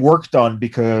getting work done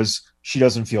because she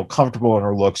doesn't feel comfortable in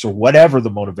her looks or whatever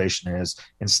the motivation is,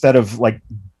 instead of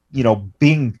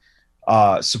being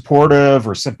supportive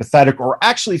or sympathetic or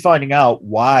actually finding out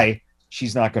why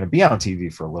she's not going to be on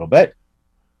TV for a little bit.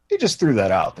 He just threw that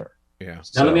out there. Yeah.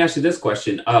 Now let me ask you this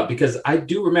question, because I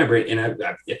do remember it, and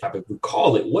if I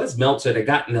recall, it was Meltzer that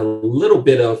got in a little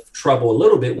bit of trouble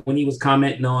when he was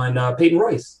commenting on Peyton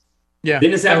Royce. Yeah.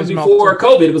 Didn't this happen before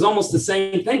COVID? It was almost the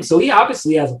same thing. So he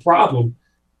obviously has a problem,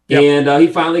 and he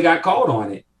finally got called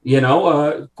on it.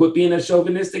 Quit being a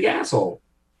chauvinistic asshole.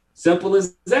 Simple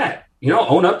as that.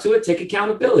 Own up to it, take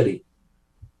accountability.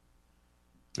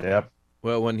 Yeah.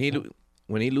 Well, when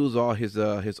he lose all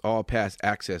his all pass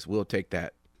access, we'll take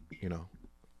that.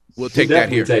 We'll take that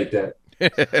here. Take that.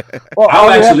 Well,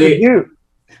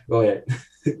 go ahead.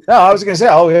 No, I was going to say,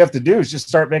 all we have to do is just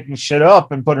start making shit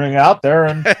up and putting it out there,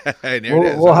 and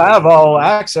we'll have all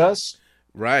access.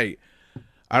 Right.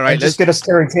 All right. And just get us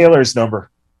Terry Taylor's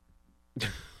number.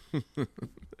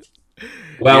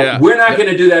 Well, we're not going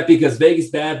to do that because Vegas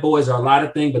bad boys are a lot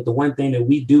of things, but the one thing that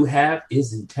we do have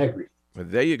is integrity. Well,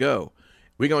 there you go.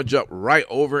 We're going to jump right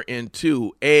over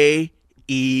into AEW.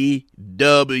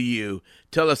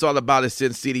 Tell us all about it,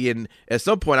 Sin City. And at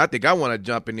some point, I think I want to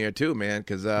jump in there too, man.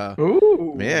 Because,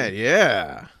 man,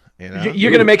 yeah.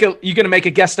 You're gonna make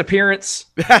a guest appearance.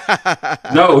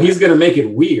 No, he's gonna make it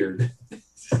weird.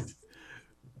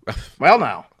 Well,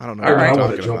 now I don't know. I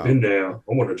want to jump in there. I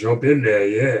want to jump in there.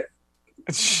 Yeah.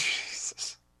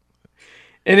 Jesus.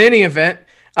 In any event,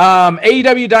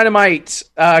 AEW Dynamite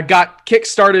got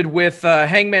kickstarted with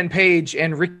Hangman Page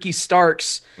and Ricky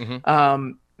Starks.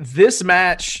 Mm-hmm. This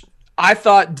match, I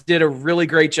thought, did a really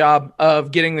great job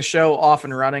of getting the show off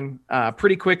and running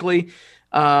pretty quickly.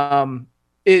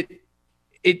 It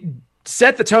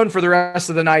set the tone for the rest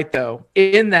of the night, though,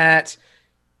 in that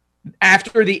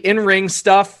after the in-ring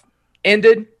stuff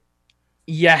ended,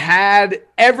 you had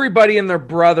everybody and their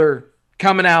brother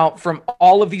coming out from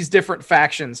all of these different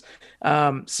factions.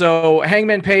 So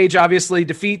Hangman Page obviously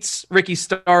defeats Ricky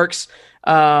Starks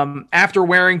after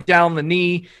wearing down the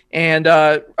knee, and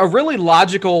a really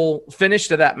logical finish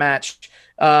to that match.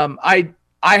 I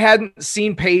hadn't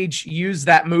seen Page use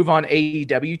that move on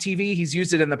AEW TV. He's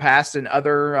used it in the past in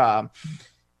other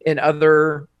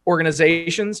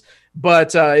organizations,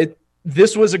 but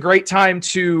this was a great time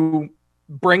to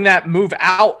bring that move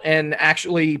out and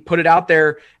actually put it out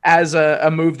there as a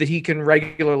move that he can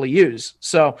regularly use.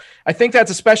 So I think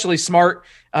that's especially smart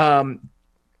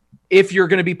if you're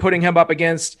going to be putting him up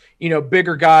against,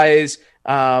 bigger guys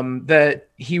that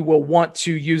he will want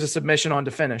to use a submission on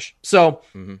to finish. So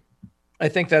I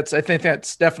think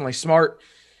that's definitely smart.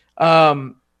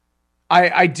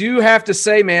 I do have to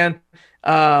say, man,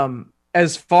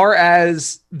 as far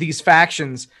as these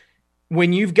factions,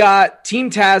 when you've got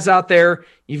Team Taz out there,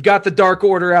 you've got the Dark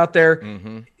Order out there,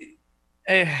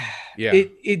 it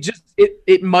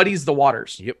muddies the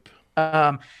waters. Yep.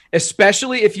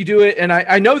 Especially if you do it, and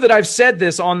I know that I've said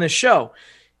this on this show,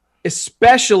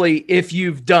 especially if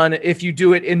you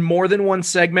do it in more than one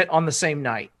segment on the same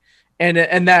night.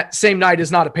 And that same night is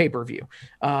not a pay-per-view.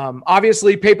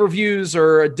 Obviously, pay-per-views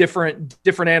are a different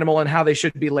animal in how they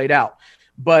should be laid out.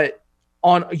 But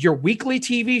on your weekly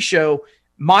TV show,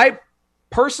 my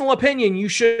personal opinion, you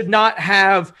should not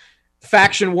have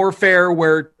faction warfare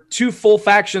where two full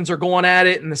factions are going at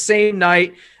it in the same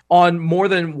night on more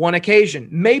than one occasion.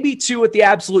 Maybe two at the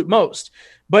absolute most.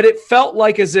 But it felt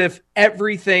like as if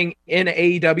everything in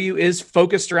AEW is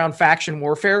focused around faction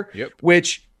warfare,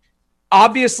 which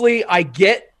obviously I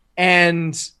get,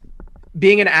 and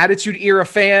being an Attitude Era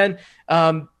fan,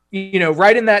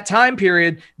 right in that time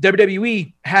period,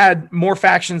 WWE had more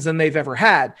factions than they've ever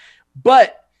had.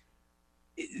 But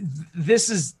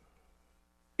it's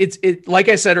like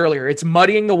I said earlier, it's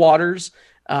muddying the waters.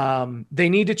 They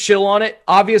need to chill on it.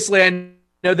 Obviously, I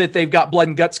know that they've got Blood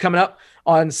and Guts coming up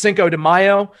on Cinco de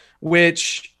Mayo,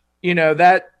 which,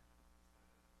 that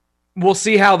we'll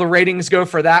see how the ratings go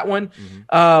for that one.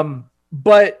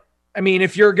 But I mean,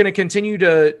 if you're going to continue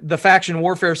to the faction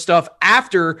warfare stuff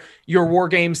after your War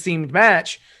Games themed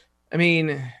match, I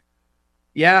mean,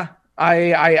 yeah,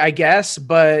 I guess,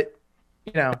 but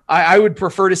I would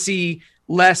prefer to see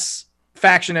less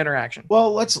faction interaction.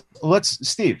 Well, let's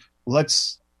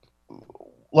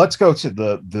let's go to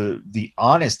the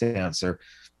honest answer,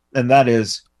 and that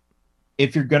is,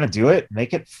 if you're gonna do it,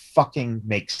 make it fucking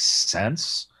make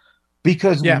sense.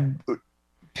 Because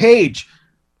Paige,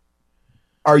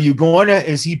 are you going to?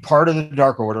 Is he part of the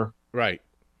Dark Order? Right.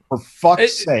 For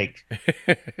fuck's sake.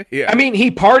 Yeah. I mean, he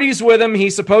parties with him.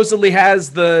 He supposedly has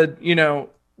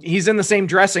he's in the same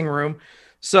dressing room.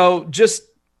 So just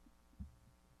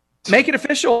make it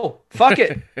official. Fuck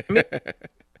it. I mean,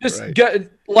 just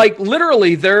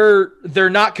literally, they're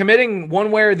not committing one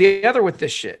way or the other with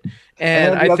this shit.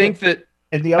 And I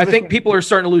think people are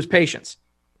starting to lose patience.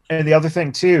 And the other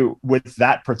thing too with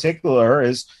that particular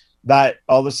is that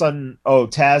all of a sudden,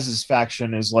 Taz's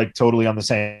faction is like totally on the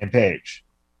same page.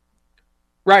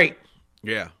 Right.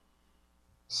 Yeah.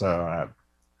 So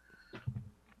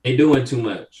they doing too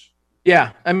much.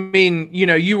 Yeah. I mean,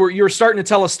 you were starting to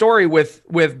tell a story with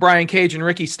Brian Cage and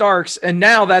Ricky Starks, and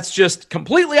now that's just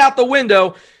completely out the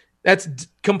window. That's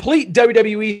complete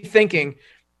WWE thinking,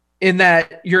 in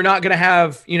that you're not going to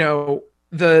have,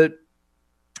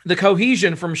 the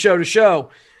cohesion from show to show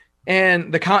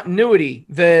and the continuity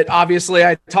that obviously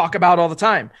I talk about all the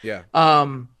time. Yeah.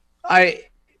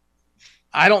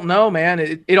 I don't know,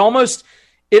 man. It almost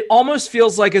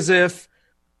feels like as if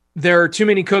there are too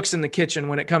many cooks in the kitchen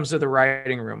when it comes to the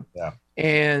writing room. Yeah.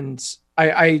 And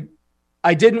I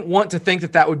didn't want to think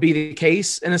that would be the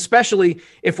case. And especially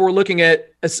if we're looking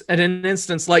at an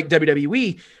instance like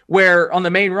WWE, where on the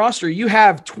main roster, you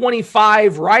have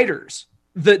 25 writers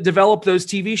that develop those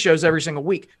TV shows every single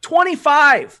week.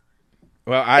 25.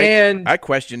 Well, I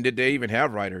questioned, did they even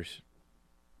have writers?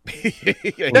 That's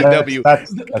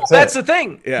the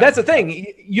thing. Yeah. That's the thing.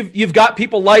 You've got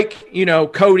people like,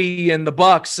 Cody and the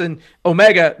Bucks and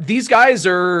Omega. These guys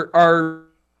are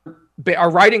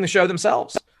writing the show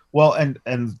themselves. Well, and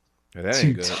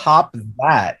to top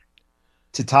that,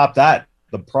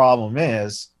 the problem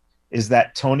is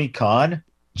that Tony Khan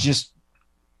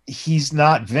he's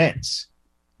not Vince.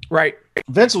 Right.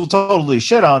 Vince will totally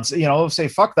shit on, say,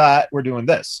 fuck that, we're doing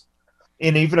this.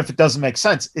 And even if it doesn't make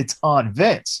sense, it's on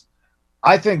Vince.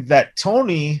 I think that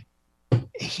Tony,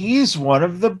 he's one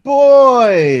of the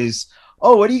boys.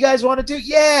 Oh, what do you guys want to do?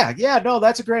 Yeah, no,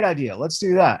 that's a great idea. Let's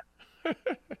do that.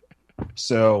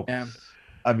 So, yeah.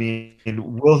 I mean,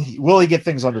 will he get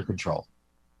things under control?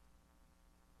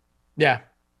 Yeah.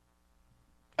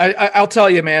 I'll tell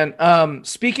you, man.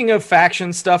 Speaking of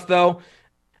faction stuff, though,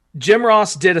 Jim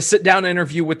Ross did a sit-down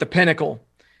interview with the Pinnacle.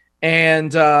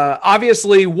 And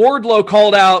obviously, Wardlow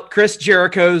called out Chris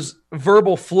Jericho's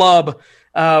verbal flub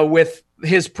with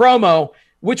his promo,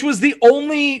 which was the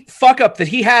only fuck-up that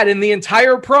he had in the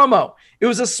entire promo. It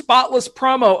was a spotless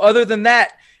promo other than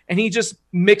that, and he just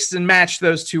mixed and matched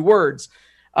those two words.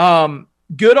 Good on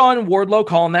Wardlow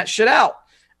calling that shit out.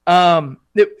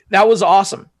 That was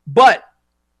awesome. But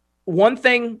one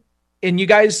thing, and you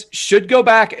guys should go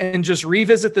back and just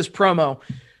revisit this promo,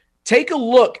 take a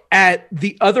look at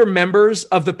the other members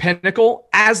of the Pinnacle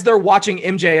as they're watching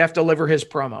MJF deliver his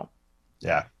promo.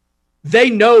 Yeah. They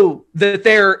know that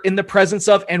they're in the presence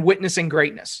of and witnessing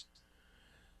greatness.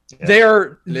 Yeah.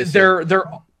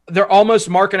 They're almost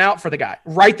marking out for the guy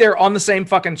right there on the same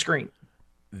fucking screen.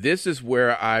 This is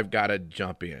where I've got to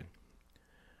jump in.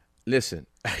 Listen,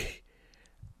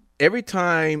 every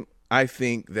time I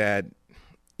think that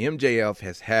MJF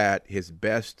has had his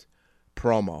best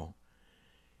promo,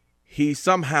 he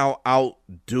somehow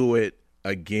outdo it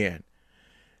again.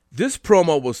 This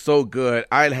promo was so good,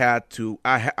 I have to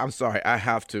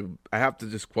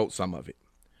just quote some of it.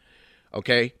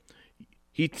 Okay?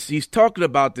 He's talking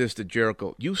about this to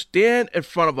Jericho. You stand in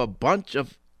front of a bunch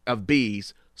of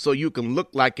B's so you can look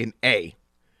like an A.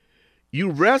 You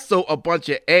wrestle a bunch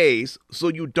of A's so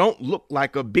you don't look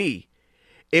like a B.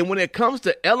 And when it comes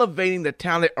to elevating the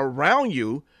talent around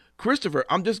you, Christopher,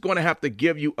 I'm just going to have to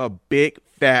give you a big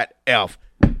fat F.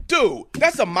 Dude,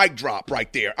 that's a mic drop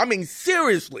right there. I mean,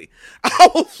 seriously. I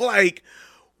was like,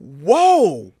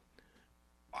 whoa.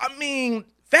 I mean,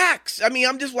 facts. I mean,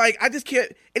 I'm just like, I just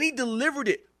can't. And he delivered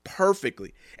it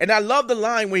perfectly. And I love the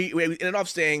line where he ended up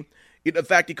saying, the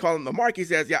fact he called him the mark, he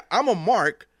says, yeah, I'm a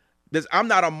mark. I'm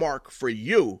not a mark for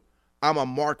you. I'm a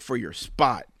mark for your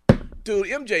spot. Dude,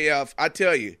 MJF, I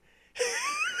tell you,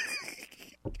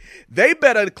 they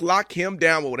better lock him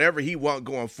down with whatever he wants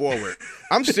going forward.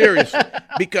 I'm serious,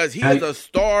 because he is a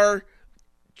star.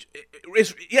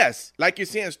 Yes, like you're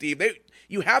saying, Steve,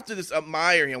 you have to just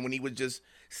admire him when he was just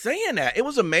saying that. It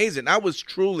was amazing. I was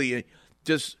truly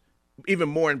just even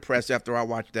more impressed after I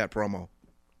watched that promo.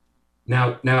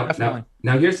 Now,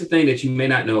 here's the thing that you may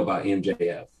not know about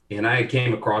MJF. And I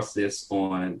came across this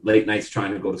on late nights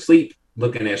trying to go to sleep,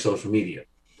 looking at social media.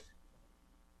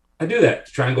 I do that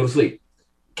to try and go to sleep.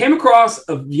 Came across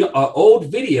a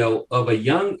old video of a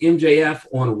young MJF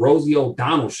on Rosie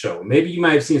O'Donnell's show. Maybe you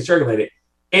might have seen it circulated.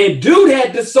 And dude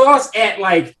had the sauce at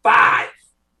like 5.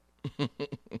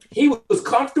 He was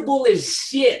comfortable as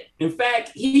shit. In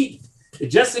fact, he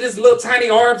adjusted his little tiny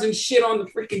arms and shit on the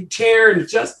freaking chair the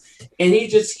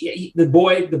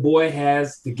boy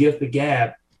has the gift of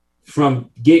gab from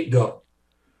get-go.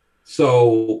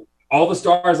 So all the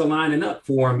stars are lining up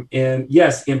for him. And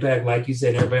yes, Impact, like you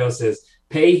said, everybody else says,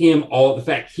 pay him all the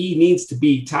fact he needs to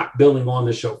be top billing on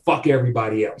the show. Fuck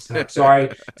everybody else. And I'm sorry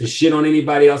to shit on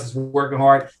anybody else that's working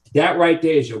hard. That right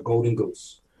there is your golden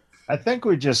goose. I think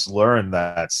we just learned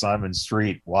that Simon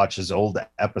Street watches old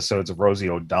episodes of Rosie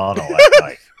O'Donnell at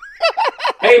night.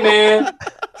 Hey, man,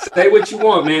 say what you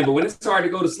want, man. But when it's hard to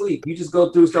go to sleep, you just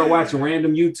go through, start watching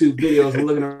random YouTube videos and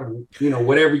looking at,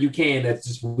 whatever you can that's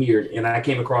just weird. And I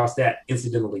came across that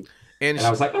incidentally. And I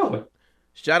was like, oh.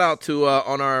 Shout out to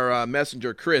on our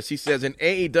messenger, Chris. He says, in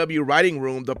AEW writing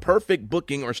room, the perfect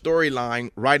booking or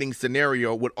storyline writing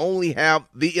scenario would only have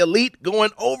the elite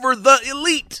going over the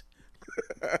elite.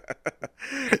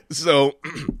 So,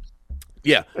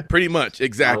 yeah, pretty much.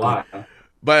 Exactly.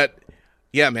 But,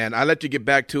 yeah, man, I let you get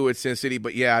back to it, Sin City.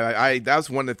 But, yeah, that's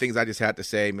one of the things I just had to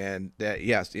say, man, that,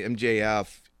 yes, the MJF,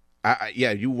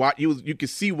 you could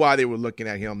see why they were looking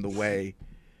at him the way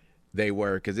they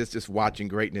were, because it's just watching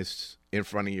greatness in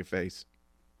front of your face.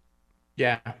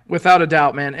 Yeah, without a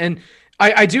doubt, man. And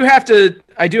I do have to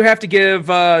give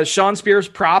Sean Spears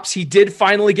props. He did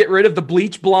finally get rid of the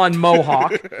bleach blonde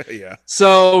mohawk. Yeah.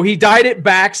 So he dyed it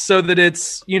back so that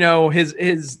it's,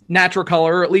 his natural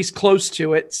color, or at least close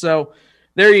to it. So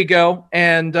there you go.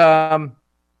 And honestly,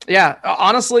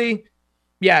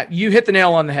 you hit the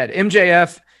nail on the head.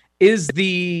 MJF is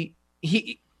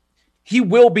he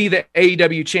will be the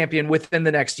AEW champion within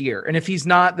the next year. And if he's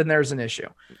not, then there's an issue.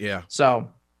 Yeah.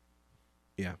 So,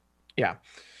 yeah,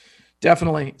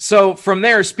 definitely. So from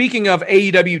there, speaking of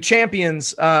AEW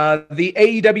champions, the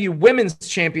AEW Women's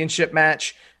Championship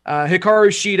match, Hikaru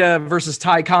Shida versus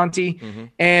Ty Conti. Mm-hmm.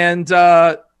 And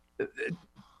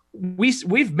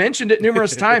we've mentioned it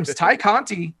numerous times. Ty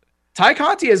Conti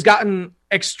has gotten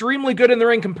extremely good in the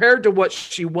ring compared to what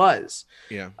she was.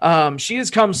 Yeah. She has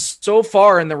come so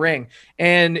far in the ring,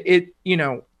 and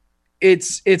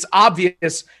it's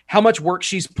obvious how much work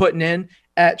she's putting in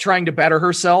at trying to better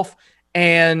herself.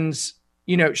 And,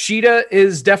 Shida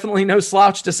is definitely no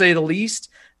slouch, to say the least.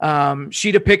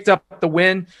 Shida picked up the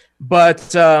win, but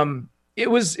the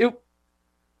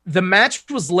match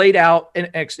was laid out in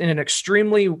an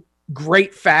extremely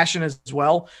great fashion as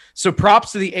well. So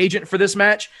props to the agent for this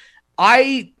match.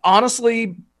 I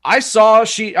saw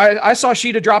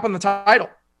Shida dropping the title.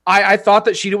 I thought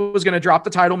that Shida was going to drop the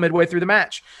title midway through the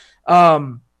match.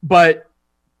 But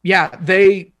yeah,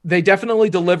 they definitely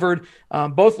delivered.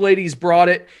 Both ladies brought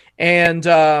it. And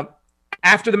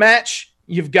after the match,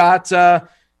 you've got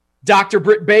Dr.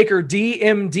 Britt Baker,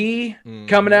 DMD,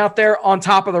 coming out there on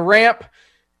top of the ramp,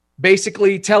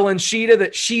 basically telling Shida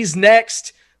that she's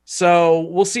next. So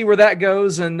we'll see where that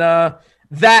goes. And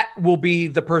that will be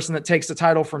the person that takes the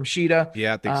title from Shida.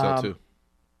 Yeah, I think so too.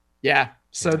 Yeah.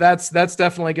 So that's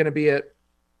definitely going to be it.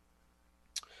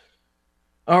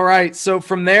 All right. So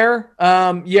from there,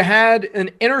 you had an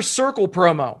Inner Circle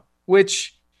promo,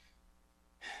 which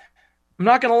I'm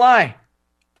not going to lie.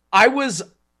 I was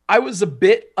a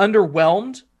bit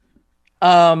underwhelmed,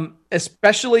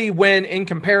 especially when in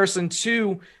comparison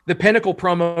to the Pinnacle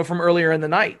promo from earlier in the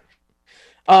night.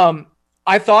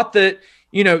 I thought that,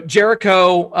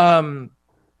 Jericho,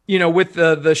 with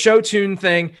the show tune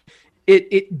thing,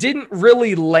 it didn't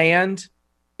really land,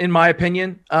 in my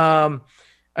opinion. I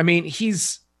mean,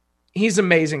 he's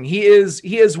amazing. He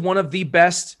is one of the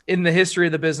best in the history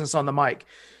of the business on the mic.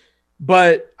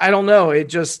 But I don't know.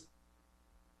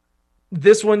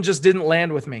 This one just didn't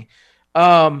land with me.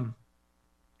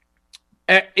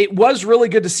 It was really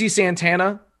good to see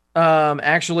Santana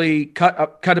actually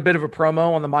cut a bit of a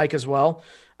promo on the mic as well.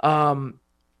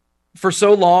 For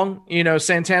so long,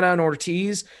 Santana and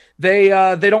Ortiz, they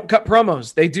don't cut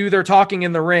promos. They do their talking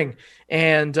in the ring.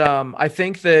 And I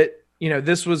think that,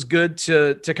 this was good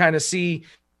to kind of see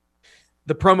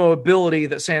the promo ability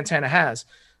that Santana has.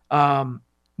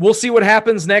 We'll see what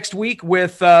happens next week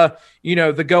with,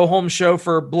 the go home show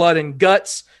for Blood and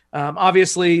Guts.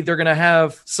 Obviously they're going to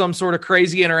have some sort of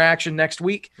crazy interaction next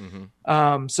week.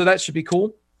 Mm-hmm. So that should be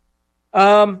cool.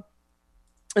 And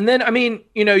then,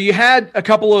 you had a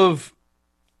couple of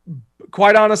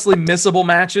quite honestly missable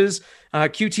matches.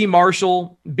 QT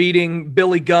Marshall beating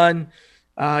Billy Gunn.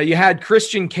 You had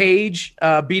Christian Cage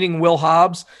beating Will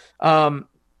Hobbs.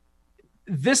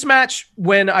 this match,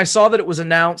 when I saw that it was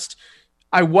announced,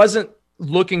 I wasn't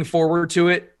looking forward to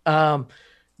it.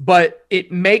 But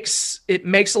it makes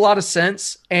a lot of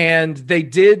sense, and they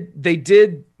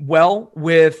did well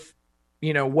with,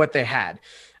 what they had.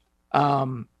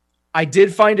 I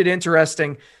did find it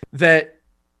interesting that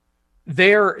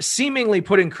they're seemingly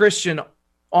putting Christian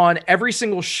on every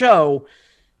single show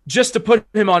just to put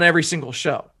him on every single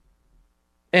show.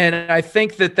 And I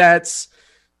think that's,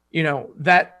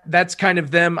 that's kind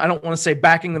of them. I don't want to say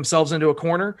backing themselves into a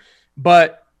corner,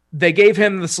 but they gave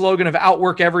him the slogan of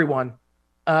outwork everyone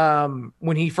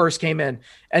when he first came in.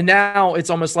 And now it's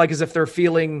almost like as if they're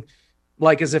feeling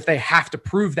like as if they have to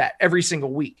prove that every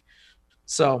single week.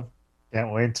 So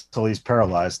can't wait until he's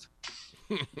paralyzed.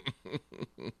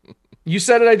 You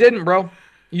said it, I didn't, bro.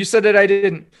 You said it, I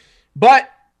didn't. But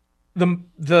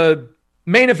the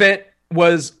main event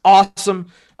was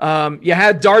awesome. You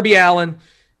had Darby Allin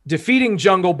defeating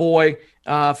Jungle Boy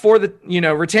for the,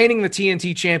 retaining the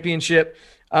TNT championship.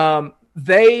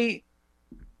 They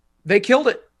killed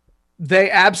it.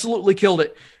 They absolutely killed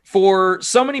it. For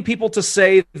so many people to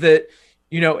say that,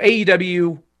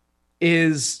 AEW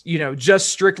is, just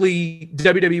strictly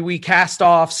WWE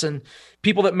cast-offs and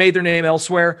people that made their name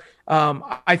elsewhere.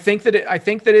 I think that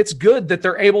it's good that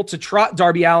they're able to trot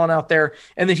Darby Allin out there,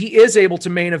 and that he is able to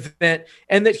main event,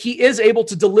 and that he is able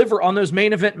to deliver on those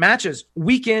main event matches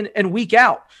week in and week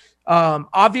out.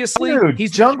 Obviously, dude,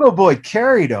 he's Jungle Boy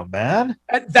carried him, man.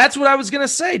 That's what I was gonna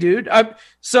say, dude.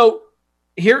 So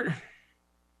here,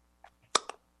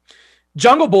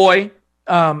 Jungle Boy.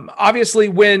 Obviously,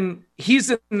 when he's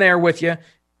in there with you,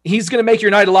 he's gonna make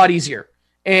your night a lot easier.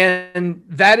 And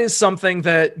that is something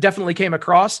that definitely came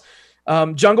across.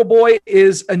 Jungle Boy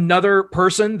is another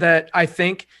person that I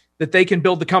think that they can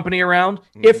build the company around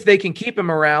if they can keep him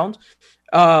around.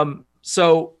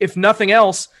 So if nothing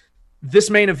else,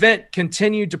 this main event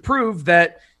continued to prove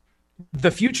that the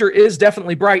future is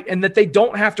definitely bright and that they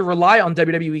don't have to rely on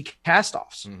WWE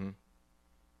cast-offs. Mm-hmm.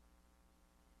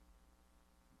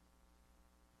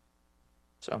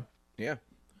 So, yeah.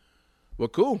 Well,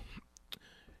 cool.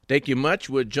 Thank you much.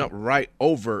 We'll jump right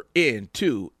over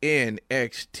into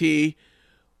NXT.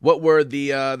 What were the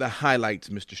highlights,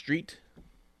 Mr. Street?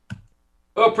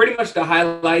 Well, pretty much the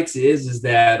highlights is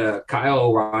that Kyle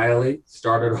O'Reilly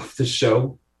started off the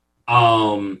show.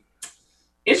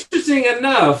 Interesting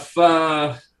enough,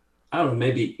 I don't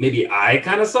know, maybe I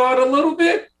kind of saw it a little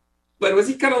bit, but was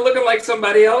he kind of looking like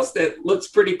somebody else that looks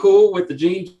pretty cool with the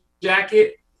jean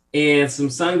jacket and some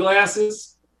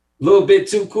sunglasses? A little bit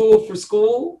too cool for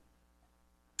school.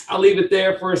 I'll leave it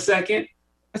there for a second.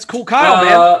 That's cool,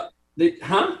 Kyle,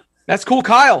 man. That's cool,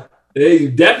 Kyle.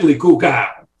 Definitely cool,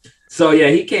 Kyle. So, yeah,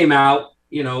 he came out,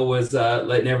 was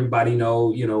letting everybody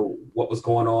know, what was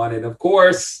going on. And, of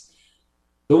course,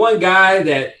 the one guy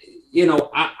that,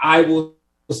 I will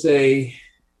say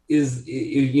is,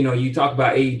 you talk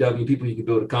about AEW, people you can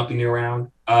build a company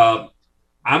around. I'm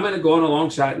going to go on a long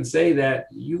shot and say that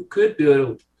you could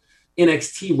build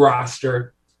NXT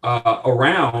roster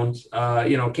around,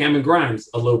 Cameron Grimes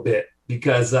a little bit,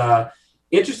 because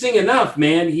interesting enough,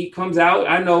 man, he comes out.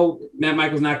 I know Matt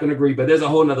Michael's not going to agree, but there's a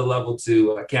whole nother level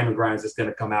to Cameron Grimes that's going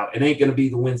to come out. It ain't going to be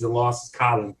the wins and losses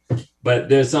column, but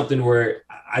there's something where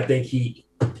I think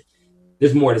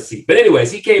there's more to see. But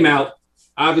anyways, he came out,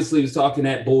 obviously was talking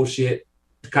that bullshit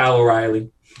to Kyle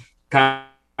O'Reilly. Kyle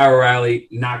O'Reilly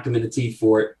knocked him in the teeth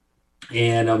for it.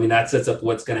 And I mean, that sets up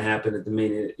what's going to happen at the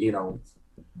minute,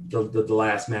 the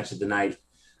last match of the night.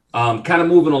 Kind of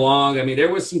moving along. I mean,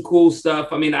 there was some cool stuff.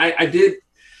 I mean, I did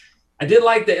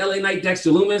like the LA Knight Dexter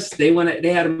Lumis.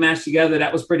 They had a match together.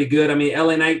 That was pretty good. I mean,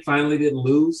 LA Knight finally didn't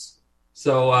lose.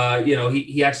 So,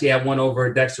 he actually had one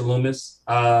over Dexter Lumis.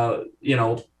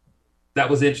 That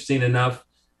was interesting enough.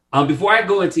 Before I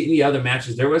go into any other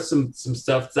matches, there was some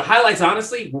stuff. The highlights,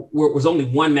 honestly, was only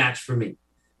one match for me.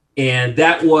 And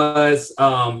that was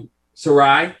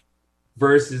Sarai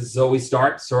versus Zoe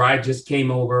Stark. Sarai just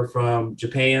came over from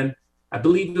Japan. I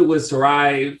believe it was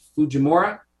Sarai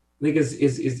Fujimura, I think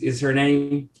is her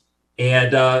name.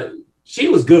 And she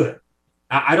was good.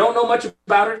 I don't know much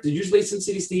about her. Usually Sin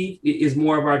City Steve is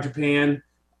more of our Japan,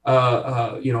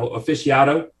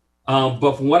 aficionado.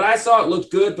 But from what I saw, it looked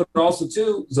good. But also,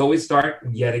 too, Zoe Stark,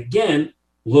 yet again,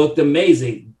 looked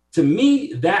amazing. To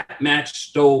me, that match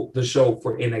stole the show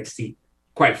for NXT,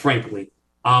 quite frankly.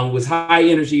 It was high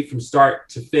energy from start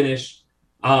to finish.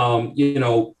 It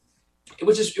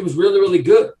was really, really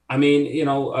good. I mean,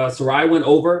 Sarai went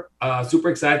over. Super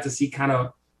excited to see kind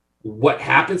of what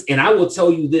happens. And I will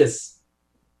tell you this.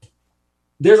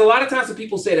 There's a lot of times when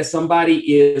people say that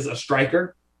somebody is a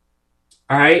striker.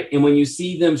 All right. And when you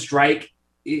see them strike,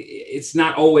 it's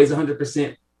not always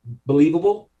 100%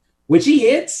 believable. When she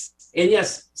hits, and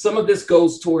yes, some of this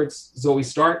goes towards Zoe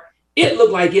Stark, it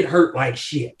looked like it hurt like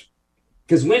shit.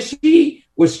 Because when she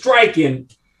was striking,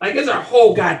 like it's her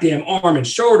whole goddamn arm and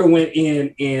shoulder went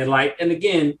in, and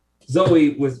again,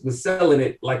 Zoe was selling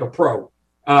it like a pro.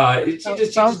 It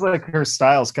sounds like her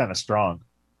style's kind of strong.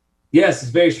 Yes,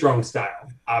 it's very strong style,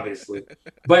 obviously.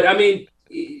 But I mean,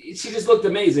 she just looked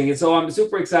amazing. And so I'm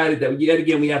super excited that yet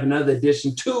again we have another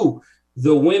addition to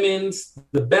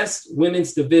the best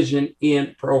women's division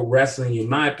in pro wrestling, in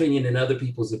my opinion, and other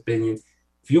people's opinion.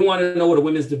 If you want to know what a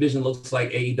women's division looks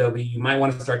like, AEW, you might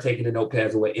want to start taking the notepads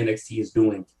of what NXT is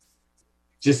doing.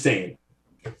 Just saying.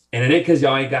 And it ain't because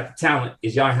y'all ain't got the talent,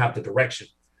 is y'all have the direction.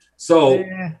 So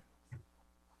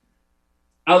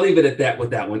I'll leave it at that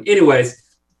with that one. Anyways,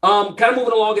 kind of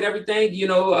moving along and everything,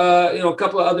 a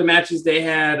couple of other matches they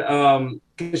had.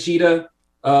 Kushida,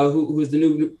 who is the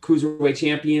new cruiserweight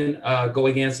champion, go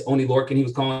against Oney Lorcan. He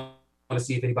was calling to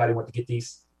see if anybody wanted to get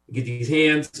these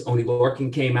hands. Oney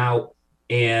Lorcan came out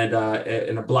and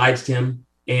obliged him.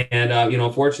 And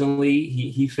unfortunately,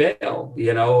 he failed.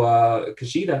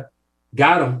 Kushida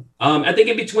got him. I think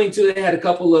in between two, they had a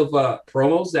couple of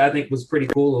promos that I think was pretty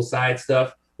cool, little side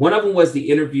stuff. One of them was the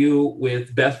interview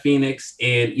with Beth Phoenix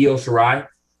and Io Shirai.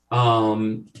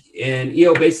 And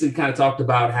Io basically kind of talked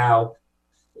about how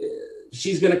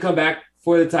she's going to come back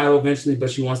for the title eventually,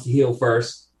 but she wants to heal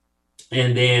first.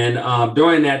 And then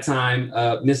during that time,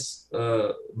 Miss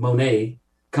Monet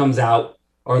comes out,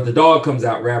 or the dog comes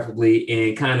out rapidly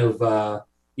and kind of,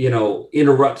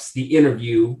 interrupts the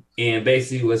interview and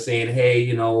basically was saying,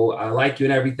 hey, I like you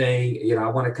and everything. I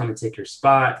want to come and take your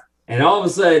spot. And all of a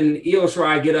sudden, Io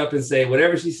Shirai get up and say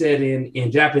whatever she said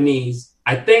in Japanese.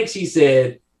 I think she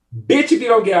said, bitch, if you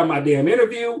don't get out of my damn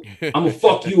interview, I'm going to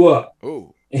fuck you up.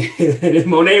 Oh. And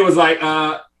Monet was like,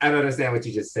 I don't understand what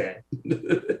you just said.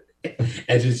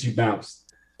 And just she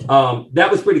bounced. That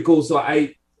was pretty cool. So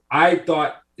I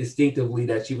thought instinctively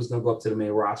that she was going to go up to the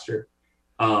main roster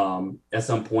at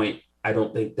some point. I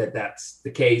don't think that that's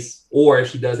the case. Or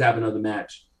if she does have another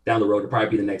match down the road, it'll probably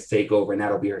be the next takeover, and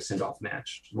that'll be her send-off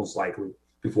match, most likely,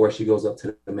 before she goes up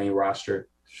to the main roster.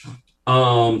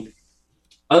 Other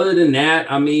than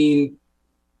that, I mean,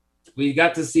 we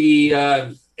got to see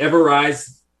Ever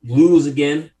Rise lose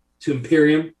again to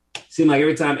Imperium. Seemed like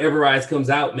every time Ever Rise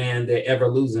comes out, man, they're ever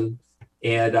losing.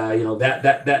 And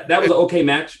that was an okay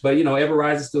match, but Ever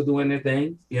Rise is still doing their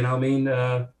thing.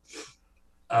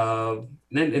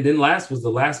 And then last was the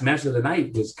last match of the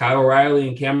night was Kyle O'Reilly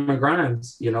and Cameron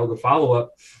Grimes, the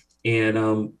follow-up.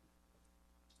 And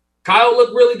Kyle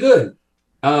looked really good.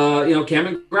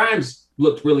 Cameron Grimes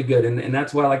looked really good. And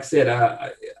that's why, like I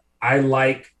said, I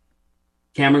like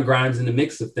Cameron Grimes in the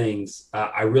mix of things.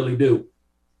 I really do.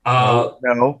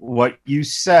 No, what you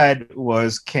said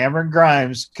was Cameron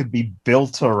Grimes could be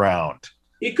built around.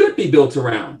 He could be built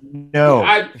around. No.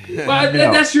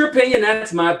 That's your opinion.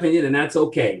 That's my opinion, and that's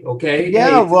okay. Okay.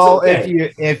 Yeah.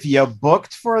 If you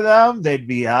booked for them, they'd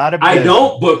be out of business. I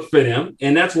don't book for them,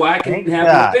 and that's why I can have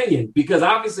an opinion. Because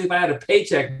obviously, if I had a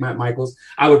paycheck, Matt Michaels,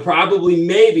 I would probably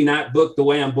maybe not book the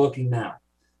way I'm booking now.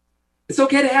 It's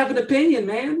okay to have an opinion,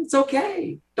 man. It's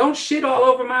okay. Don't shit all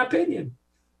over my opinion.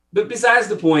 But besides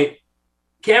the point,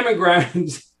 Cameron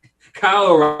Grimes, Kyle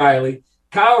O'Reilly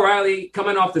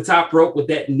coming off the top rope with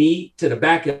that knee to the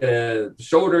back of the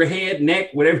shoulder, head, neck,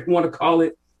 whatever you want to call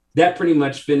it. That pretty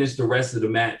much finished the rest of the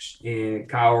match. And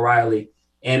Kyle O'Reilly.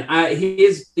 And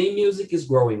his theme music is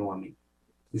growing on me.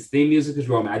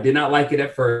 I did not like it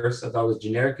at first. I thought it was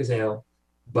generic as hell.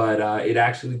 But it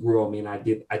actually grew on me. And I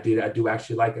do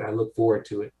actually like it. I look forward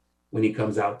to it when he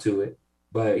comes out to it.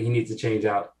 But he needs to change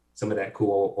out some of that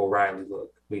cool O'Reilly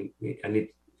look. I need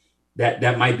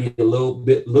that might be a little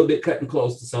bit cutting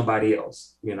close to somebody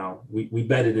else. We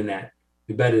better than that.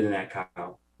 We better than that,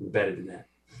 Kyle. We better than that.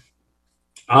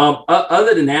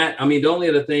 Other than that, I mean, the only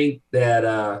other thing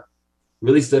that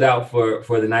really stood out for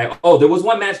the night. Oh, there was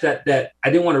one match that I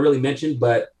didn't want to really mention,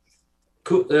 but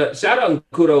shout out and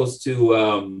kudos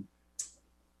to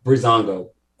Breezango.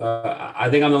 I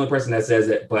think I'm the only person that says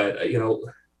it, but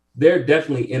they're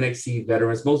definitely NXT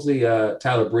veterans, mostly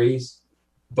Tyler Breeze.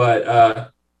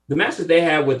 But the match that they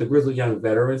have with the Grizzled Young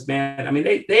Veterans, man, I mean,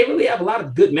 they really have a lot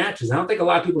of good matches. I don't think a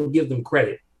lot of people give them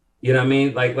credit. You know what I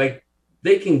mean? Like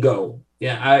they can go.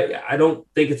 Yeah, I don't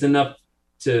think it's enough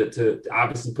to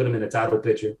obviously put them in a title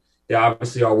picture. They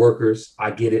obviously are workers.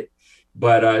 I get it.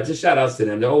 But just shout outs to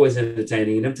them. They're always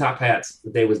entertaining. And them top hats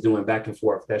that they was doing back and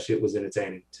forth, that shit was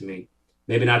entertaining to me.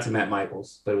 Maybe not to Matt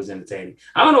Michaels, but it was entertaining.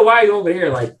 I don't know why you're over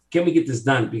here like, can we get this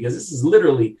done? Because this is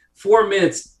literally 4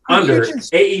 minutes under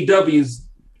AEW's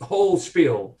whole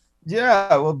spiel.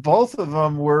 Yeah, well, both of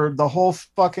them were the whole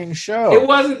fucking show. It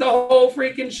wasn't the whole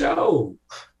freaking show,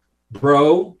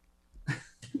 bro.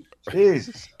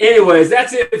 Jesus. Anyways,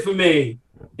 that's it for me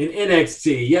in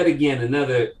NXT. Yet again,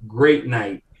 another great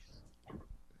night.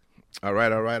 All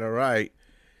right.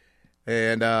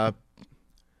 And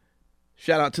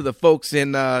shout out to the folks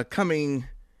in coming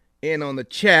in on the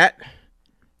chat.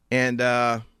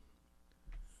 And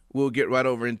we'll get right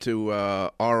over into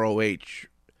ROH.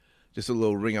 Just a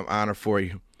little Ring of Honor for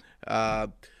you.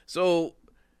 So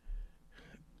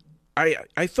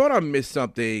I thought I missed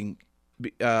something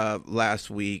last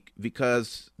week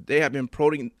because they have been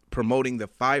promoting the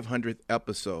 500th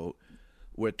episode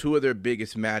where two of their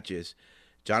biggest matches,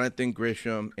 Jonathan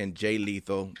Gresham and Jay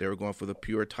Lethal, they were going for the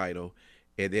pure title.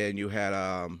 And then you had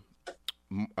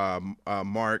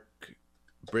Mark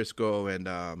Briscoe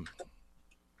and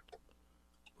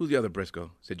who's the other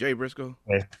Briscoe? Is it Jay Briscoe?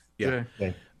 Yeah.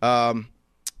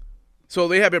 So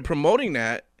they have been promoting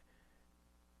that,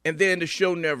 and then the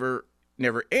show never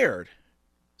aired.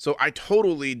 So I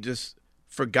totally just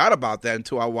forgot about that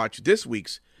until I watched this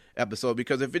week's episode,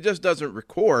 because if it just doesn't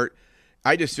record,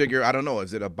 I just figure, I don't know,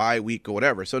 is it a bye week or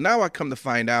whatever. So now I come to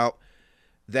find out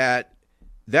that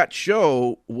that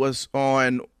show was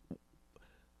on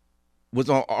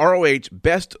ROH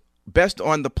Best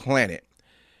on the Planet.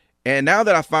 And now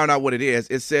that I found out what it is,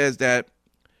 it says that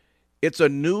it's a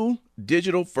new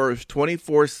digital-first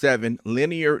 24/7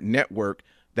 linear network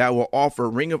that will offer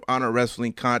Ring of Honor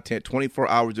wrestling content 24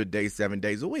 hours a day, 7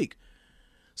 days a week.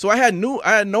 So I had no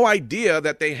idea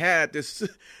that they had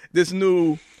this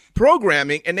new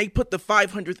programming, and they put the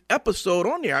 500th episode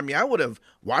on there. I mean, I would have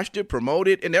watched it,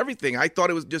 promoted, and everything. I thought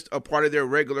it was just a part of their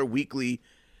regular weekly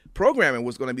programming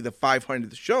was going to be the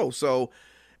 500th show. So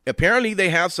apparently they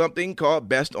have something called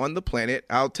Best on the Planet.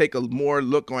 I'll take a more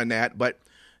look on that. But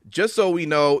just so we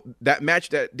know, that match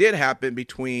that did happen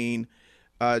between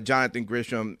Jonathan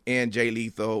Gresham and Jay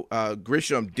Lethal,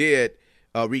 Gresham did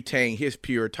retain his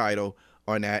pure title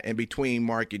on that. And between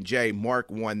Mark and Jay,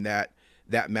 Mark won that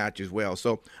match as well.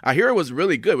 So I hear it was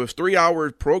really good. It was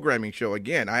 3-hour programming show.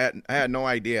 Again, I had no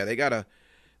idea.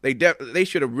 They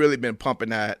should have really been pumping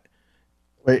that.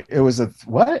 Wait, it was a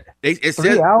what? It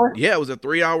 3 hours? Yeah, it was a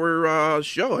 3-hour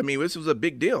show. I mean, this was a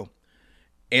big deal.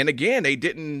 And again, they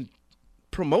didn't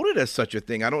promote it as such a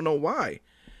thing. I don't know why.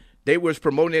 They was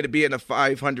promoting it to be in the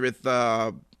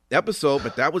 500th episode,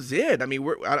 but that was it. I mean,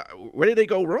 where did they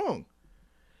go wrong?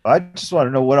 I just want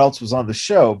to know what else was on the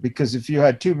show, because if you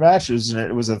had two matches and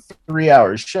it was a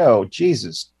 3-hour show,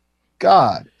 Jesus,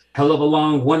 God. Hell of a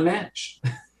long one match.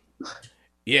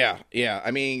 Yeah.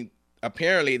 I mean,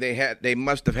 apparently they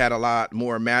must have had a lot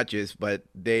more matches, but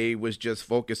they was just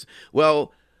focused.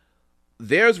 Well,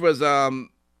 theirs was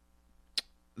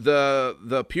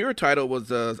the pure title was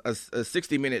a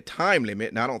 60-minute time limit,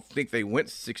 and I don't think they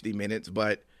went 60 minutes,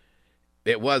 but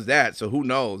it was that. So who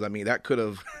knows? I mean, that could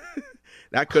have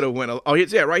went. Oh,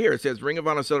 it's right here. It says Ring of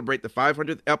Honor celebrate the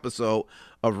 500th episode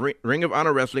of Ring of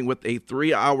Honor Wrestling with a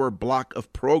 3-hour block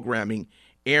of programming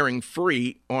airing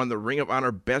free on the Ring of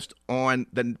Honor Best on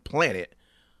the Planet.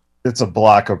 It's a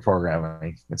block of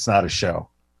programming. It's not a show.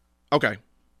 Okay.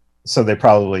 So they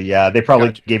probably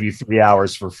Gotcha. gave you 3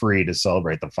 hours for free to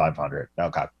celebrate the 500.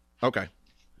 Okay.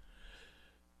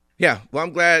 Yeah. Well,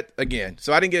 I'm glad again.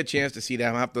 So I didn't get a chance to see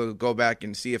that. I'll have to go back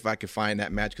and see if I could find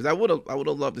that match, because I would have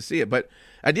loved to see it. But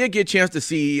I did get a chance to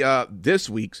see this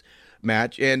week's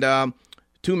match, and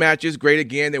two matches. Great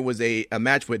again. There was a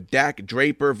match with Dak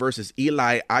Draper versus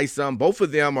Eli Isom. Both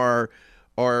of them are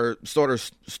sort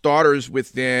of starters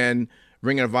within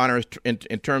Ring of Honor in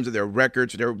terms of their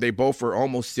records. They both were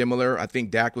almost similar. I think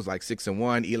Dak was like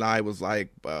 6-1. Eli was like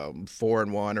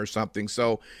 4-1 or something.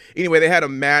 So anyway, they had a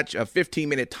match, a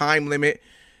 15-minute time limit,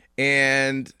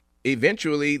 and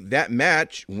eventually that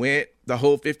match went the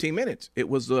whole 15 minutes. It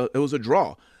was a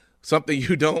draw, something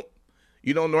you don't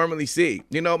normally see.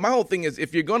 You know, my whole thing is,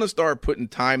 if you're going to start putting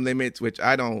time limits, which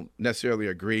I don't necessarily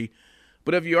agree,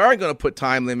 but if you are going to put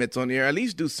time limits on there, at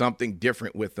least do something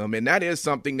different with them. And that is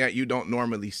something that you don't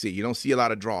normally see. You don't see a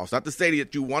lot of draws. Not to say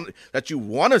that you want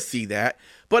to see that,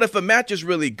 but if a match is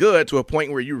really good to a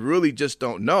point where you really just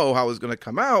don't know how it's going to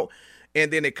come out,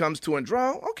 and then it comes to a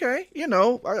draw, okay,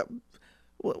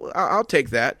 I'll take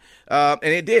that. And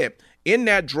it did. In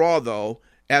that draw, though,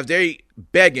 as they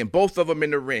begging, both of them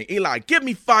in the ring, Eli, give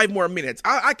me 5 more minutes.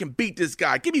 I can beat this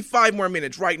guy. Give me 5 more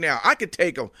minutes right now. I could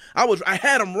take him. I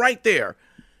had him right there.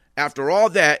 After all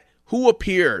that, who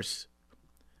appears?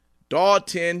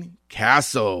 Dalton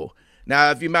Castle.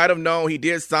 Now, if you might have known, he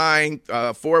did sign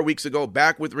 4 weeks ago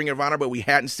back with Ring of Honor, but we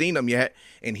hadn't seen him yet.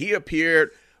 And he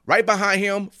appeared Right behind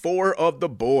him, 4 of the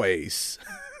boys.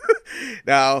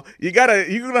 Now, you're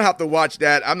gonna have to watch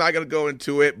that. I'm not gonna go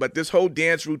into it, but this whole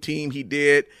dance routine he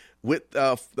did with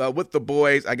the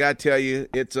boys, I gotta tell you,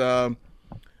 it's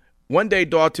one day,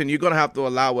 Dalton, you're gonna have to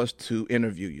allow us to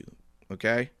interview you.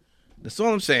 Okay, that's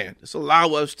all I'm saying. Just allow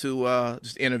us to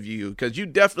just interview you, because you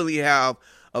definitely have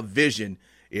a vision.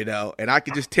 And I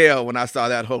could just tell when I saw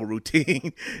that whole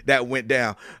routine that went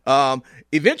down.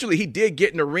 Eventually, he did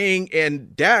get in the ring,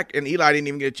 and Dak and Eli didn't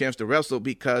even get a chance to wrestle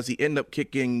because he ended up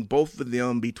kicking both of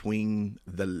them between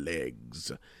the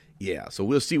legs. Yeah, so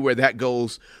we'll see where that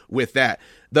goes with that.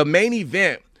 The main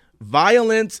event,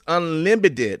 Violence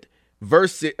Unlimited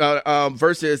versus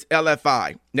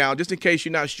LFI. Now, just in case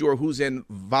you're not sure who's in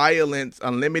Violence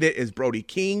Unlimited, is Brody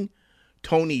King,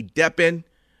 Tony Deppen,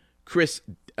 Chris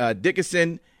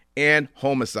Dickinson, and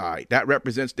Homicide. That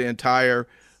represents the entire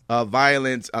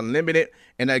Violence Unlimited.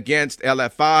 And against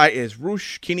LFI is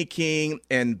Roosh, Kenny King,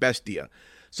 and Bestia.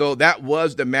 So that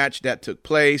was the match that took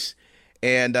place.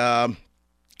 And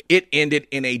it ended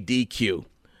in a DQ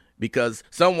because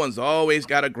someone's always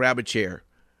got to grab a chair.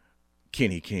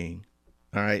 Kenny King.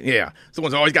 All right. Yeah.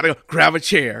 Someone's always got to grab a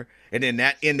chair. And then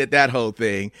that ended that whole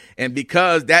thing. And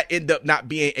because that ended up not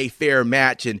being a fair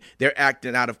match and they're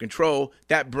acting out of control,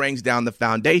 that brings down the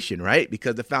foundation, right?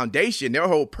 Because the foundation, their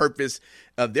whole purpose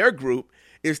of their group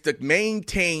is to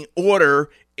maintain order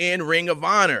in Ring of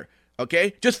Honor.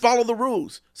 Okay? Just follow the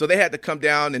rules. So they had to come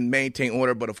down and maintain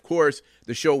order. But of course,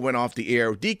 the show went off the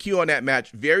air. DQ on that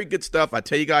match. Very good stuff. I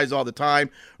tell you guys all the time,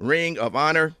 Ring of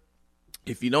Honor,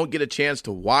 if you don't get a chance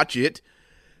to watch it,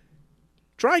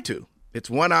 try to. It's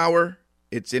 1 hour.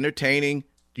 It's entertaining,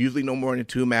 usually no more than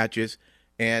 2 matches,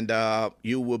 and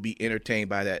you will be entertained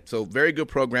by that. So very good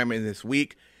programming this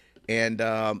week. And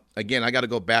again, I got to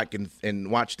go back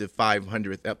and watch the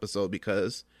 500th episode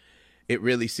because it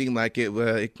really seemed like it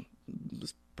was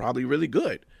probably really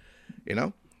good,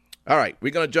 All right,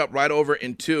 we're going to jump right over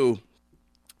into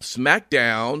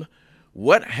SmackDown.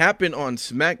 What happened on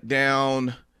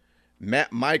SmackDown,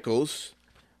 Matt Michaels?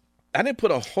 I didn't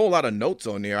put a whole lot of notes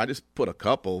on there. I just put a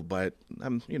couple, but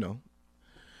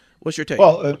what's your take?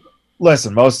 Well,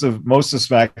 listen, most of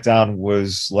SmackDown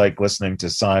was like listening to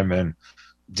Simon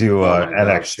do an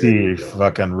NXT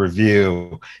fucking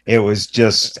review. It was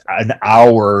just an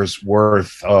hour's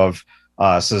worth of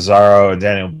Cesaro and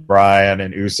Daniel Bryan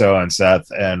and Uso and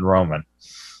Seth and Roman.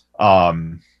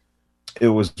 It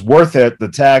was worth it. The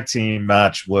tag team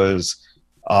match was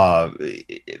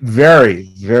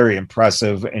very, very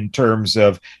impressive in terms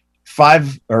of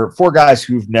 5 or 4 guys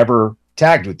who've never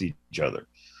tagged with each other,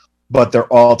 but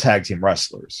they're all tag team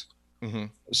wrestlers. Mm-hmm.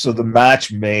 So the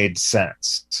match made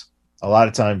sense. A lot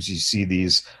of times you see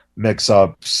these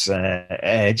mix-ups and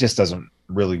it just doesn't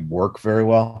really work very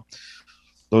well.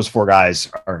 Those 4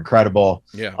 guys are incredible.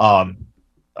 Yeah.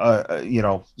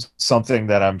 Something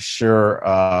that I'm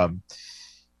sure,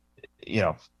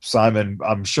 Simon,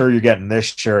 I'm sure you're getting this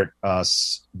shirt,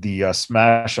 the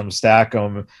smash 'em, stack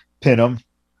 'em, pin 'em.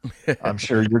 I'm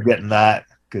sure you're getting that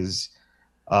because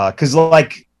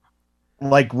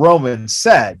like Roman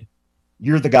said,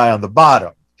 you're the guy on the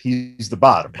bottom. He's the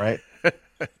bottom, right?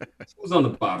 Who's on the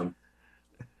bottom?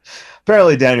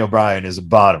 Apparently, Daniel Bryan is a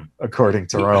bottom, according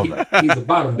to Roman. He's a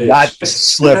bottom bitch. That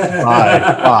slipped by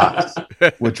Fox,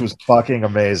 which was fucking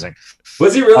amazing.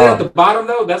 Was he really at the bottom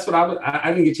though? That's what I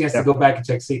didn't get a chance to go back and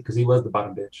check see because he was the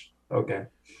bottom bitch. Okay.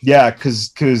 Yeah,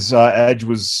 because Edge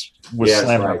was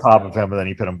slamming on top of him and then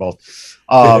he put them both.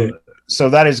 So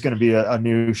that is going to be a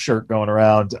new shirt going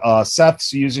around.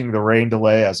 Seth's using the rain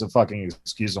delay as a fucking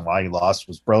excuse on why he lost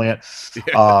was brilliant.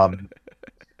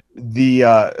 The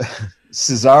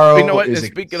Cesaro. You know what?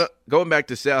 Speaking of going back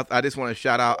to Seth, I just want to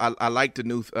shout out. I like the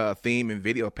new theme and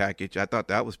video package. I thought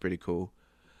that was pretty cool.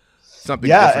 Something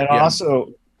different.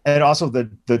 And also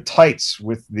the tights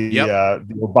with the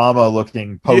Obama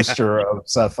looking poster of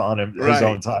Seth on his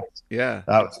own tights. Yeah,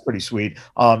 that was pretty sweet.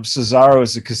 Cesaro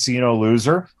is a casino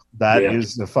loser. That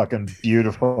is the fucking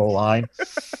beautiful line.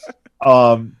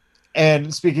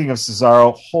 And speaking of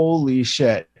Cesaro, holy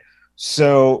shit!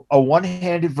 So a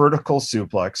one-handed vertical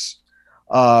suplex,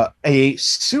 a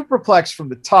superplex from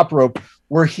the top rope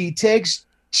where he takes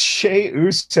Jey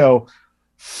Uso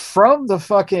from the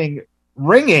fucking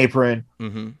ring apron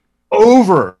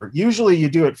over. Usually you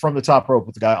do it from the top rope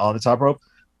with the guy on the top rope,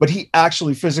 but he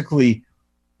actually physically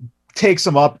takes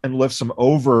him up and lifts him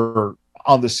over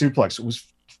on the suplex. It was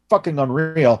fucking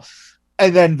unreal.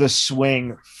 And then the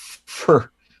swing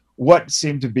for what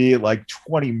seemed to be like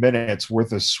 20 minutes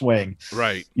worth of swing.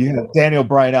 Right. You have Daniel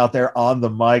Bryan out there on the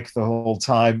mic the whole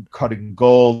time, cutting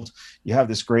gold. You have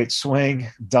this great swing,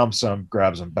 dumps him,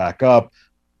 grabs him back up.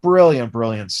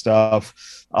 brilliant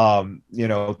stuff.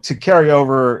 To carry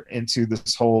over into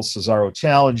this whole Cesaro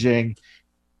challenging,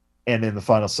 and in the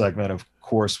final segment, of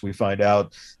course, we find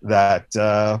out that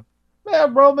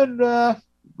Roman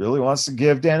really wants to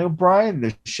give Daniel Bryan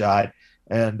this shot,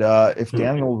 and if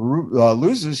Daniel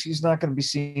loses, he's not going to be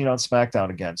seen on SmackDown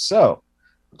again. So,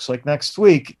 looks like next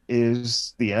week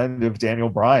is the end of Daniel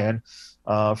Bryan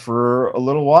for a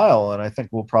little while, and I think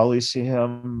we'll probably see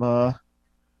him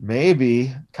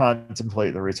maybe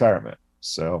contemplate the retirement.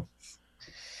 So,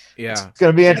 yeah, it's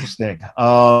going to be interesting.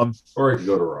 Or he could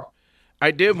go to Raw.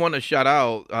 I did want to shout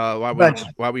out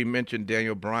while we mentioned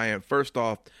Daniel Bryan. First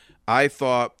off, I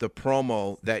thought the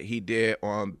promo that he did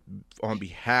on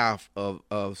behalf of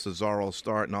Cesaro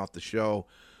starting off the show,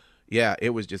 yeah,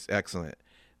 it was just excellent.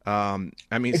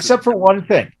 Except for one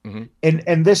thing,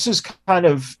 and this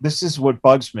is what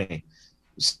bugs me.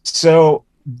 So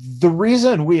the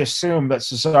reason we assume that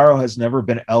Cesaro has never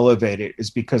been elevated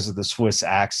is because of the Swiss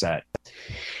accent.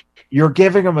 You're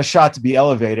giving him a shot to be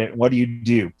elevated. What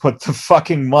do? Put the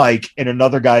fucking mic in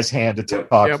another guy's hand to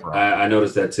talk. Yep. For him. I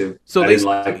noticed that too. So I didn't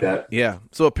like that. Yeah.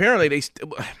 So apparently they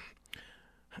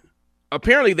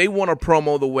want to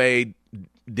promo the way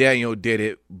Daniel did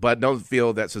it, but don't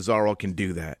feel that Cesaro can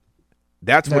do that.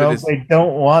 That's what it is. They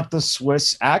don't want the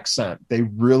Swiss accent. They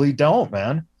really don't,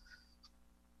 man.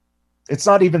 It's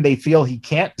not even they feel he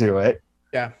can't do it.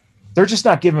 Yeah. They're just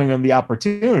not giving him the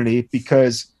opportunity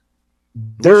because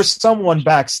there's someone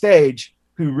backstage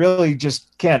who really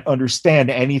just can't understand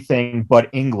anything but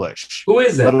English. Who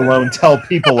is that? Let alone tell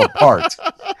people apart.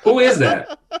 Who is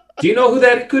that? Do you know who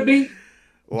that could be?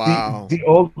 Wow.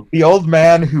 The old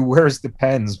man who wears the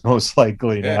pens, most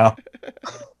likely now.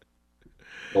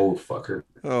 Old fucker.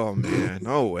 Oh man.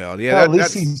 Oh well. Yeah. Well, at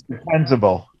least he's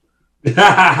dependable.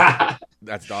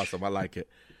 That's awesome. I like it.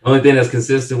 Only thing that's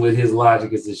consistent with his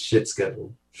logic is his shit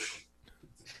schedule.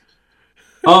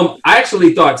 I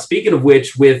actually thought, speaking of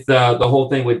which, with the whole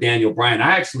thing with Daniel Bryan,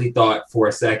 I actually thought for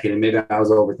a second, and maybe I was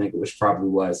overthinking, which probably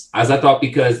was, as I thought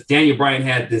because Daniel Bryan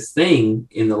had this thing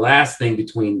in the last thing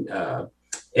between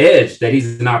Edge that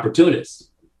he's an opportunist.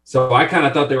 So I kind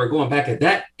of thought they were going back at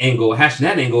that angle, hashing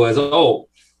that angle as, oh,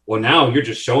 well, now you're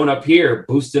just showing up here,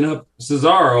 boosting up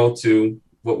Cesaro to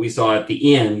what we saw at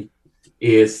the end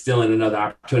is still in another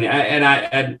opportunity.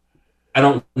 I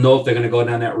don't know if they're going to go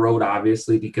down that road,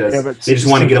 obviously, because they just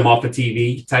want to get him off the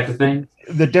TV type of thing.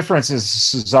 The difference is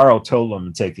Cesaro told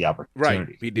him to take the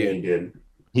opportunity. Right, he did. Yeah,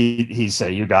 he did. He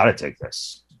said, you got to take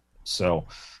this. So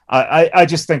I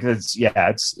just think it's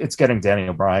getting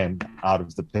Daniel Bryan out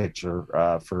of the picture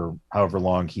for however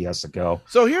long he has to go.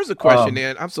 So here's a question,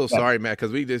 Dan. I'm so sorry, Matt,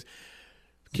 because we just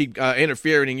keep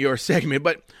interfering in your segment.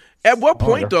 But at what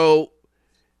point, though,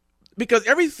 because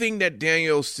everything that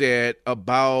Daniel said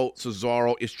about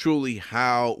Cesaro is truly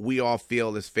how we all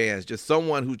feel as fans. Just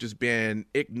someone who's just been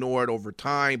ignored over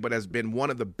time, but has been one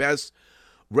of the best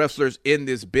wrestlers in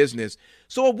this business.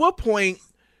 So at what point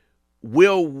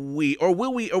will we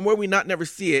not never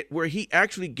see it, where he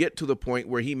actually get to the point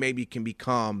where he maybe can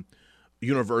become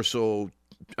Universal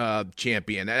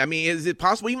champion? I mean, is it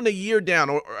possible even a year down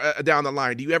or down the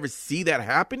line? Do you ever see that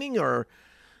happening? Or,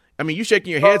 I mean, you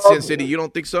shaking your head, Sin City. You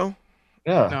don't think so?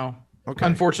 Yeah. No. Okay.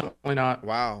 Unfortunately not.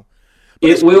 Wow.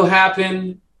 It will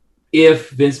happen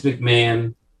if Vince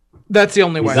McMahon That's the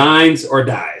only way. resigns or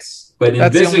dies. But in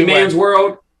That's the Vince only McMahon's way.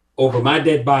 world, over my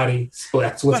dead body. So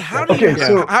that's what's But how happening. do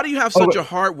you how do you have such a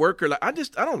hard worker? Like I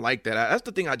don't like that. That's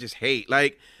the thing I just hate.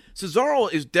 Like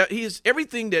Cesaro is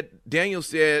everything that Daniel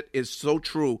said is so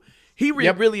true. He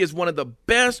really is one of the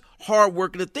best hard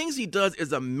workers. The things he does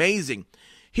is amazing.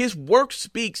 His work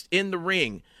speaks in the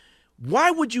ring.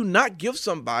 Why would you not give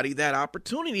somebody that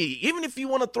opportunity? Even if you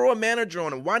want to throw a manager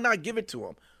on him, why not give it to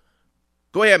him?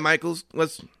 Go ahead, Michaels.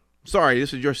 Sorry,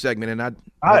 this is your segment,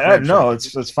 and no,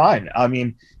 it's fine. I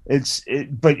mean,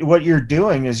 but what you're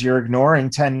doing is you're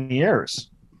ignoring 10 years.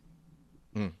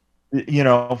 You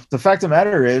know, the fact of the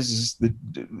matter is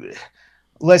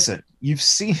listen,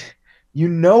 you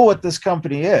know what this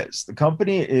company is. The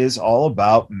company is all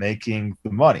about making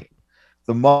the money.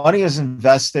 The money is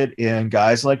invested in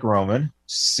guys like Roman,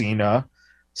 Cena,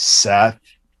 Seth.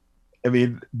 I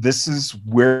mean, this is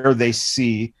where they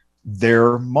see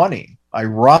their money.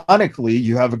 Ironically,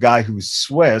 you have a guy who's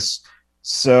Swiss,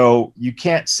 so you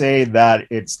can't say that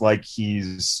it's like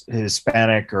he's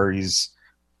Hispanic or he's,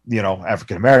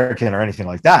 African American or anything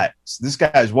like that. So this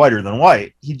guy is whiter than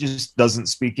white. He just doesn't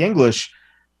speak English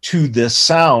to the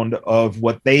sound of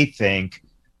what they think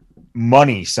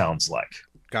money sounds like.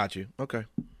 Got you. Okay.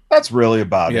 That's really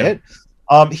about it.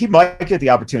 He might get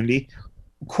the opportunity.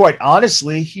 Quite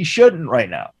honestly, he shouldn't right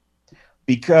now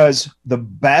because the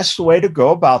best way to go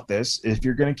about this, if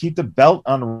you're going to keep the belt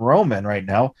on Roman right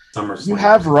now, you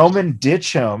have Roman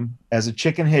ditch him as a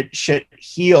chicken shit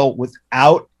heel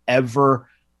without ever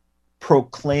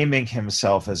proclaiming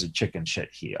himself as a chicken shit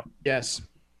heel. Yes.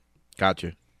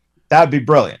 Gotcha. That'd be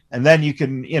brilliant. And then you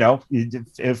can,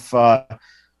 if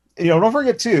don't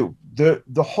forget too, the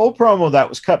whole promo that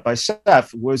was cut by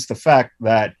Seth was the fact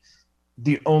that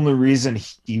the only reason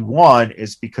he won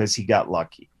is because he got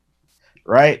lucky.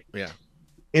 Right? Yeah.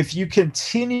 If you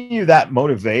continue that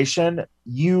motivation,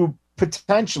 you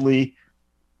potentially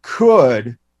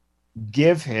could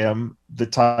give him the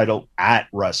title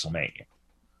at WrestleMania.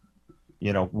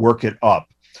 Work it up.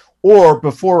 Or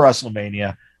before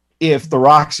WrestleMania, if The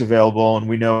Rock's available and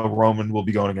we know Roman will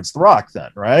be going against The Rock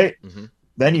then, right? Mm-hmm.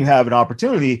 Then you have an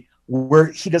opportunity where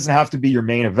he doesn't have to be your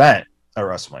main event at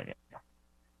WrestleMania.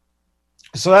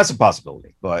 So that's a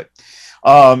possibility. But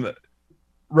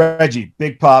Reggie,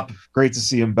 big pop. Great to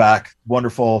see him back.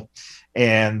 Wonderful.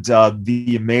 And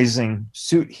the amazing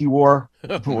suit he wore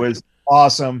was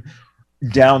awesome,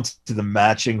 down to the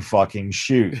matching fucking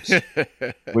shoes,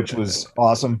 which was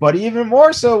awesome. But even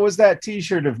more so was that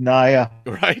T-shirt of Nia.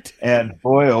 Right. And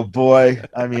boy, oh boy.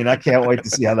 I mean, I can't wait to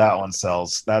see how that one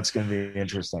sells. That's going to be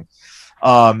interesting.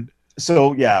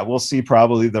 So, yeah, we'll see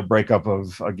probably the breakup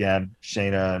of, again,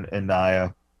 Shayna and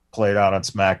Nia played out on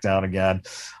SmackDown again.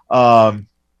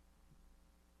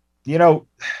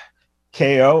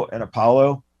 KO and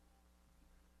Apollo,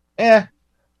 and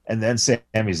then Sami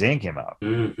Zayn came out.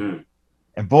 Mm-hmm.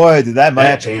 And boy, did that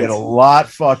match get a lot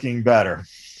fucking better.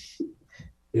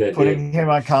 Yeah, Putting him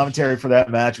on commentary for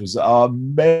that match was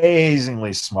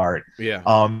amazingly smart. Yeah.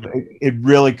 It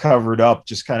really covered up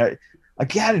just kind of,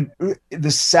 again,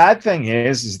 the sad thing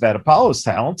is that Apollo's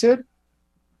talented,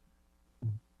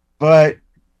 but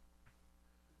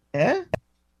he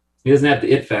doesn't have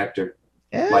the it factor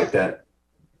like that.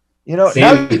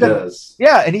 Sammy does.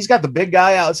 Yeah, and he's got the big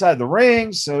guy outside the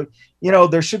ring, so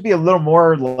there should be a little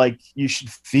more like you should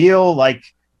feel like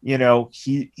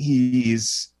he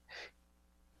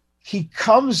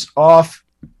comes off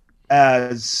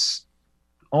as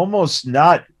almost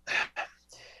not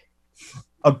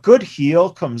a good heel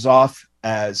comes off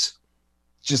as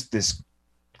just this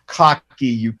cocky,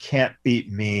 you can't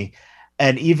beat me.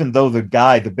 And even though the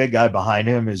big guy behind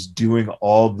him is doing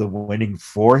all the winning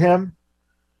for him,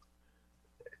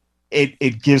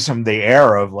 it gives him the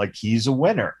air of like he's a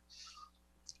winner.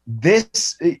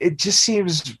 It just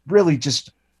seems really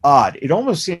just odd. It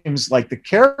almost seems like the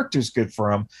character's good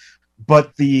for him,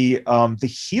 but the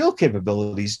heel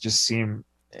capabilities just seem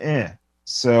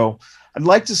So I'd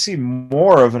like to see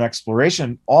more of an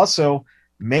exploration. Also,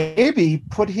 maybe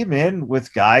put him in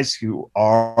with guys who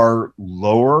are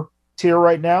lower tier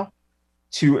right now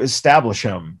to establish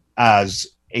him as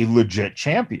a legit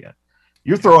champion.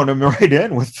 You're throwing him right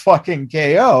in with fucking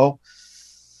KO.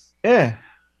 And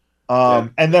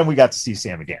then we got to see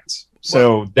Sammy dance.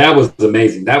 So that was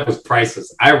amazing. That was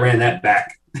priceless. I ran that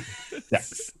back.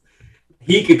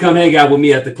 He could come hang out with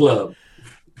me at the club.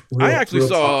 I actually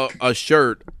saw a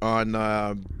shirt on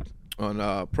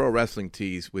Pro Wrestling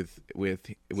Tees with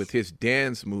his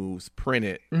dance moves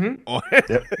printed on, on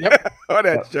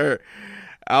that shirt.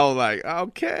 I was like,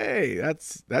 okay,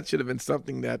 that should have been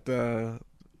something that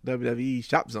WWE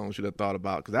Shop Zone should have thought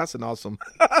about, because that's an awesome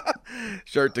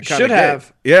shirt to kind of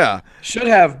get. Yeah, should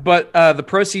have. But the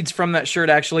proceeds from that shirt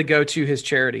actually go to his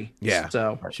charity. Yeah,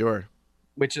 so sure.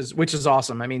 Which is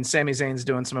awesome. I mean, Sami Zayn's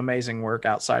doing some amazing work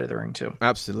outside of the ring too.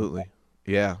 Absolutely,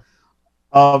 yeah.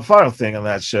 Final thing on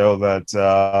that show that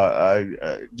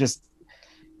just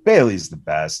Bayley's the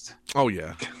best. Oh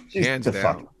yeah, she's hands the down.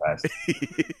 fucking best.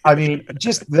 I mean,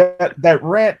 just that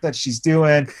rant that she's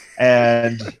doing,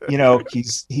 and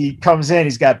he comes in,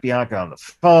 he's got Bianca on the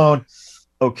phone,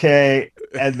 okay,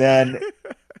 and then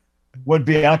when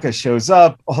Bianca shows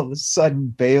up, all of a sudden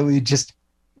Bayley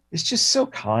is just so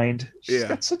kind. She's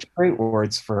got such great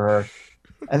words for her,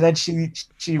 and then she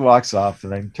walks off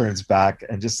and then turns back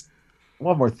and just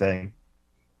one more thing,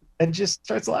 and just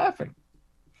starts laughing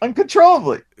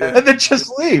uncontrollably, and then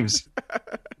just leaves.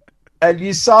 And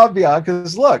you saw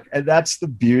Bianca's look, and that's the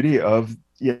beauty of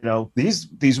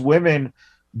these women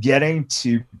getting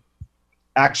to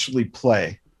actually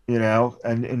play,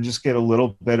 and just get a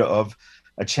little bit of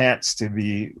a chance to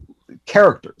be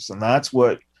characters, and that's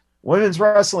what women's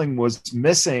wrestling was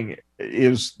missing.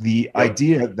 Is the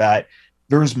idea that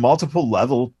there's multiple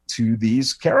level to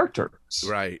these characters,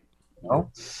 right?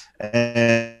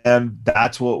 And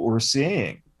that's what we're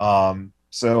seeing.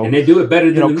 So and they do it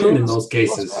better than the men in those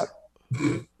cases.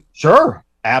 Sure,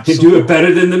 absolutely. They do it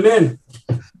better than the men.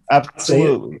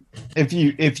 Absolutely.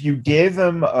 If you gave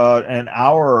them an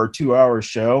hour or 2 hour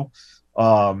show,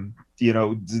 the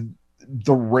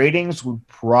ratings would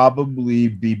probably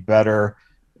be better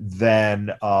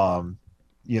than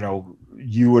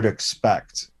you would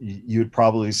expect. You'd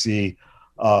probably see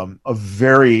a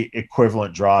very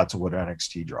equivalent draw to what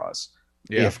NXT draws,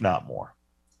 if not more.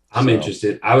 I'm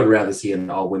interested. I would rather see an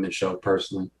all women show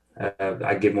personally.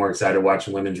 I get more excited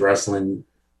watching women's wrestling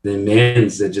than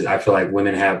men's. I feel like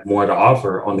women have more to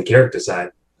offer on the character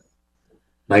side.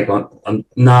 Like,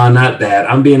 not that.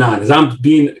 I'm being honest. I'm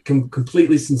being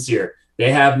completely sincere.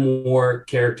 They have more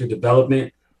character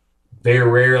development. Very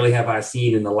rarely have I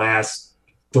seen in the last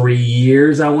 3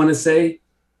 years, I want to say,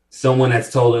 someone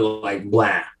that's totally like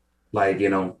blah. Like,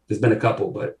 there's been a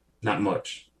couple, but not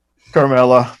much.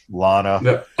 Carmella,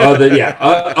 Lana. Other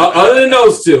than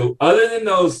those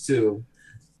two,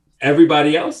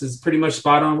 everybody else is pretty much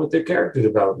spot on with their character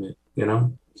development,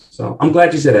 So I'm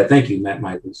glad you said that. Thank you, Matt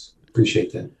Michaels.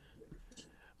 Appreciate that.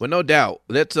 Well, no doubt.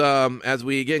 Let's as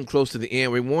we getting close to the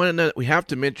end, we have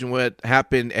to mention what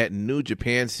happened at New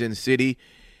Japan Sin City.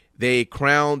 They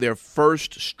crowned their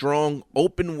first strong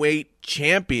openweight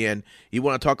champion. You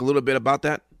want to talk a little bit about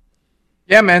that?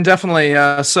 Yeah, man, definitely.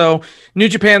 So New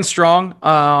Japan Strong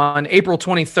on April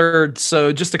 23rd,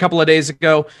 so just a couple of days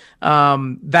ago,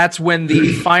 that's when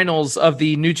the finals of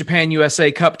the New Japan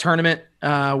USA Cup tournament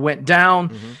went down.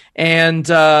 Mm-hmm.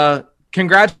 And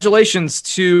congratulations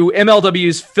to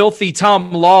MLW's Filthy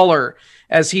Tom Lawler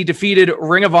as he defeated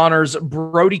Ring of Honor's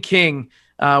Brody King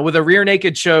with a rear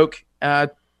naked choke.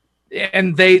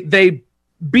 And they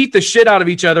beat the shit out of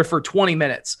each other for 20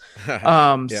 minutes.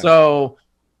 So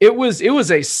it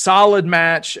was a solid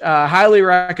match. Highly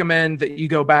recommend that you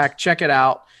go back, check it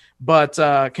out. But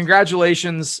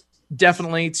congratulations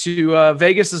definitely to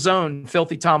Vegas' own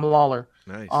Filthy Tom Lawler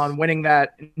on winning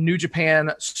that New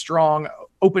Japan Strong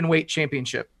Openweight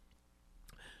Championship.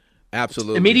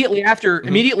 Absolutely. Immediately after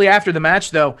the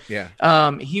match, though,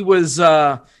 he was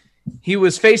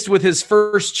faced with his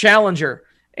first challenger,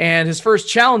 and his first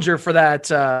challenger for that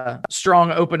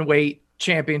Strong Openweight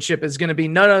Championship is going to be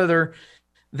none other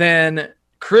than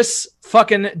Chris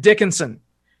fucking Dickinson.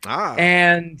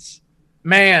 And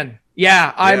man,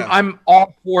 I'm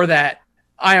all for that.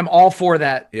 I am all for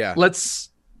that. Let's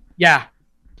get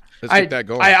that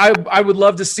going. I would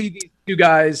love to see these two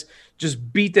guys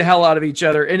just beat the hell out of each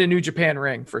other in a New Japan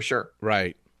ring for sure.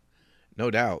 Right.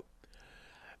 No doubt.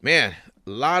 Man, a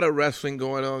lot of wrestling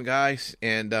going on, guys.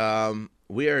 And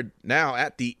we are now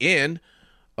at the end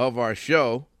of our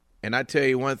show. And I tell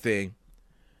you one thing.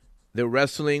 The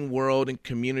wrestling world and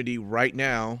community right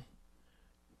now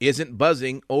isn't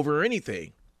buzzing over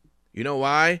anything. You know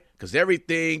why? Because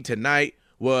everything tonight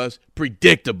was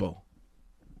predictable.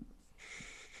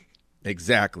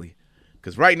 Exactly.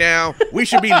 Because right now we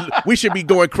should be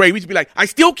going crazy. We should be like, I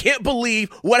still can't believe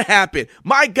what happened.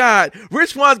 My God,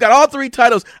 Rich Swan's got all 3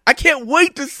 titles. I can't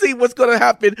wait to see what's going to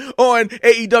happen on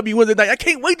AEW Wednesday night. I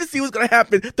can't wait to see what's going to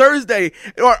happen Thursday.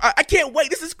 Or I can't wait.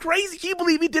 This is crazy. Can you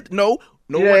believe he did? No.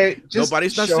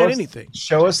 Nobody's not saying anything.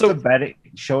 Show us the betting.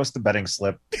 Show us the betting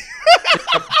slip.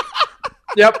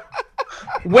 Yep.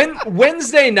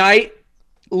 Wednesday night,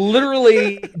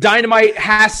 literally, Dynamite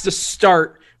has to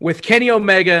start with Kenny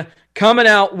Omega coming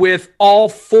out with all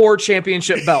 4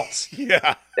 championship belts.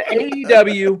 The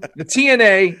AEW, the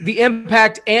TNA, the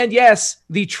Impact, and yes,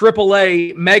 the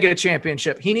AAA Mega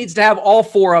Championship. He needs to have all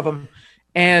 4 of them,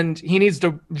 and he needs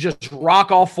to just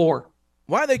rock all 4.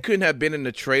 Why they couldn't have been in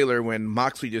the trailer when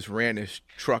Moxley just ran his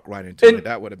truck right into it?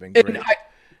 That would have been great.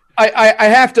 I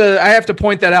have to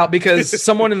point that out because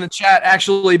someone in the chat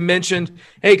actually mentioned,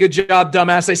 "Hey, good job,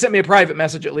 dumbass." They sent me a private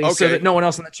message at least so that no one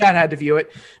else in the chat had to view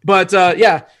it. But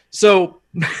so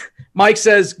Mike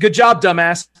says, "Good job,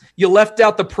 dumbass. You left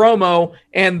out the promo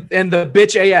and the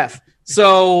bitch AF."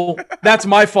 So that's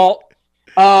my fault.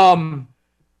 So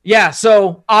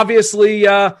obviously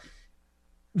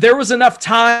there was enough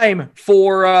time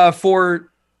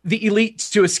for the Elite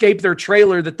to escape their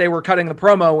trailer that they were cutting the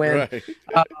promo in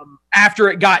after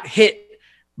it got hit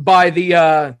by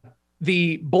the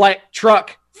black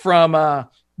truck from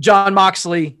John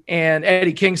Moxley and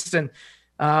Eddie Kingston.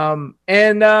 Bitch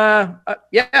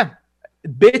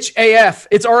AF.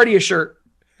 It's already a shirt.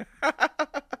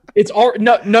 It's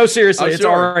seriously, it's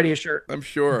already a shirt. I'm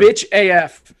sure. Bitch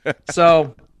AF.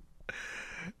 So.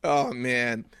 Oh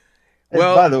man.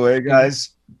 Well, and by the way, guys,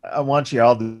 I want you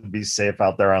all to be safe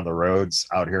out there on the roads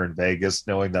out here in Vegas,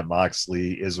 knowing that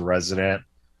Moxley is a resident.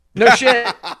 No shit.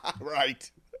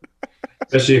 Right.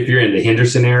 Especially if you're in the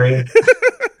Henderson area.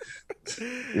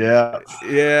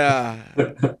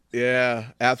 Yeah,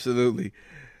 absolutely.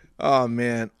 Oh,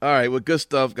 man. All right. Well, good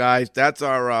stuff, guys. That's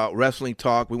our wrestling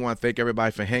talk. We want to thank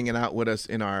everybody for hanging out with us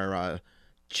in our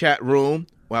chat room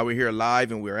while we're here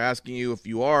live. And we're asking you, if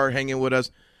you are hanging with us,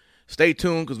 stay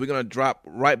tuned because we're going to drop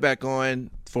right back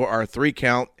on for our 3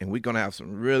 count. And we're going to have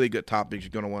some really good topics you're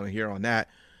going to want to hear on that.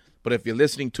 But if you're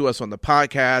listening to us on the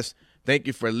podcast, thank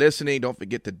you for listening. Don't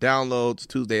forget to download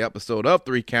Tuesday episode of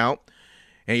 3 Count.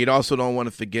 And you also don't want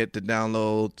to forget to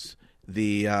download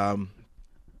the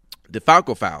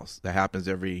Falco Files. That happens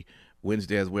every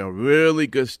Wednesday as well. Really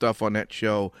good stuff on that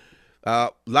show.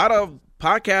 A lot of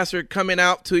podcasts are coming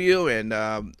out to you,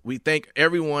 and we thank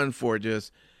everyone for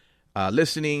just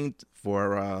listening,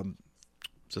 for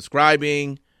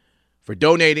subscribing, for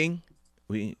donating.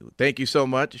 We thank you so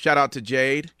much. Shout out to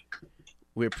Jade.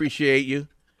 We appreciate you.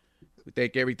 We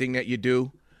thank everything that you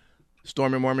do.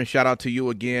 Stormin Mormon, shout out to you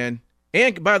again.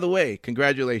 And by the way,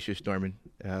 congratulations, Stormin.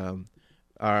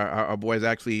 Our boys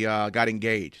actually got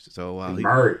engaged. So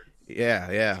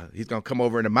yeah, he's gonna come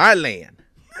over into my land.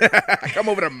 Come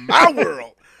over to my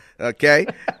world. Okay.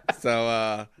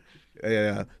 So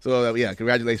yeah,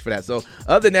 congratulations for that. So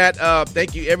other than that,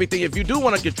 thank you everything. If you do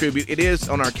want to contribute, it is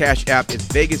on our Cash App. It's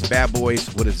Vegas Bad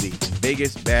Boys with a Z.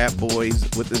 Vegas Bad Boys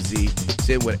with a Z.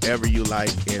 Send whatever you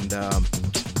like, and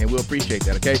we'll appreciate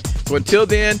that. Okay. So until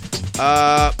then,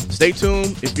 stay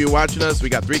tuned. If you're watching us, we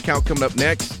got 3 Count coming up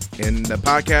next in the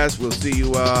podcast. We'll see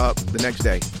you the next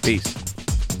day. Peace.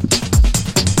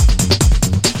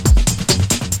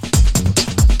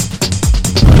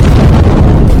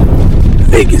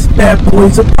 Vegas Bad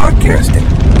Boys of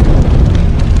Podcasting.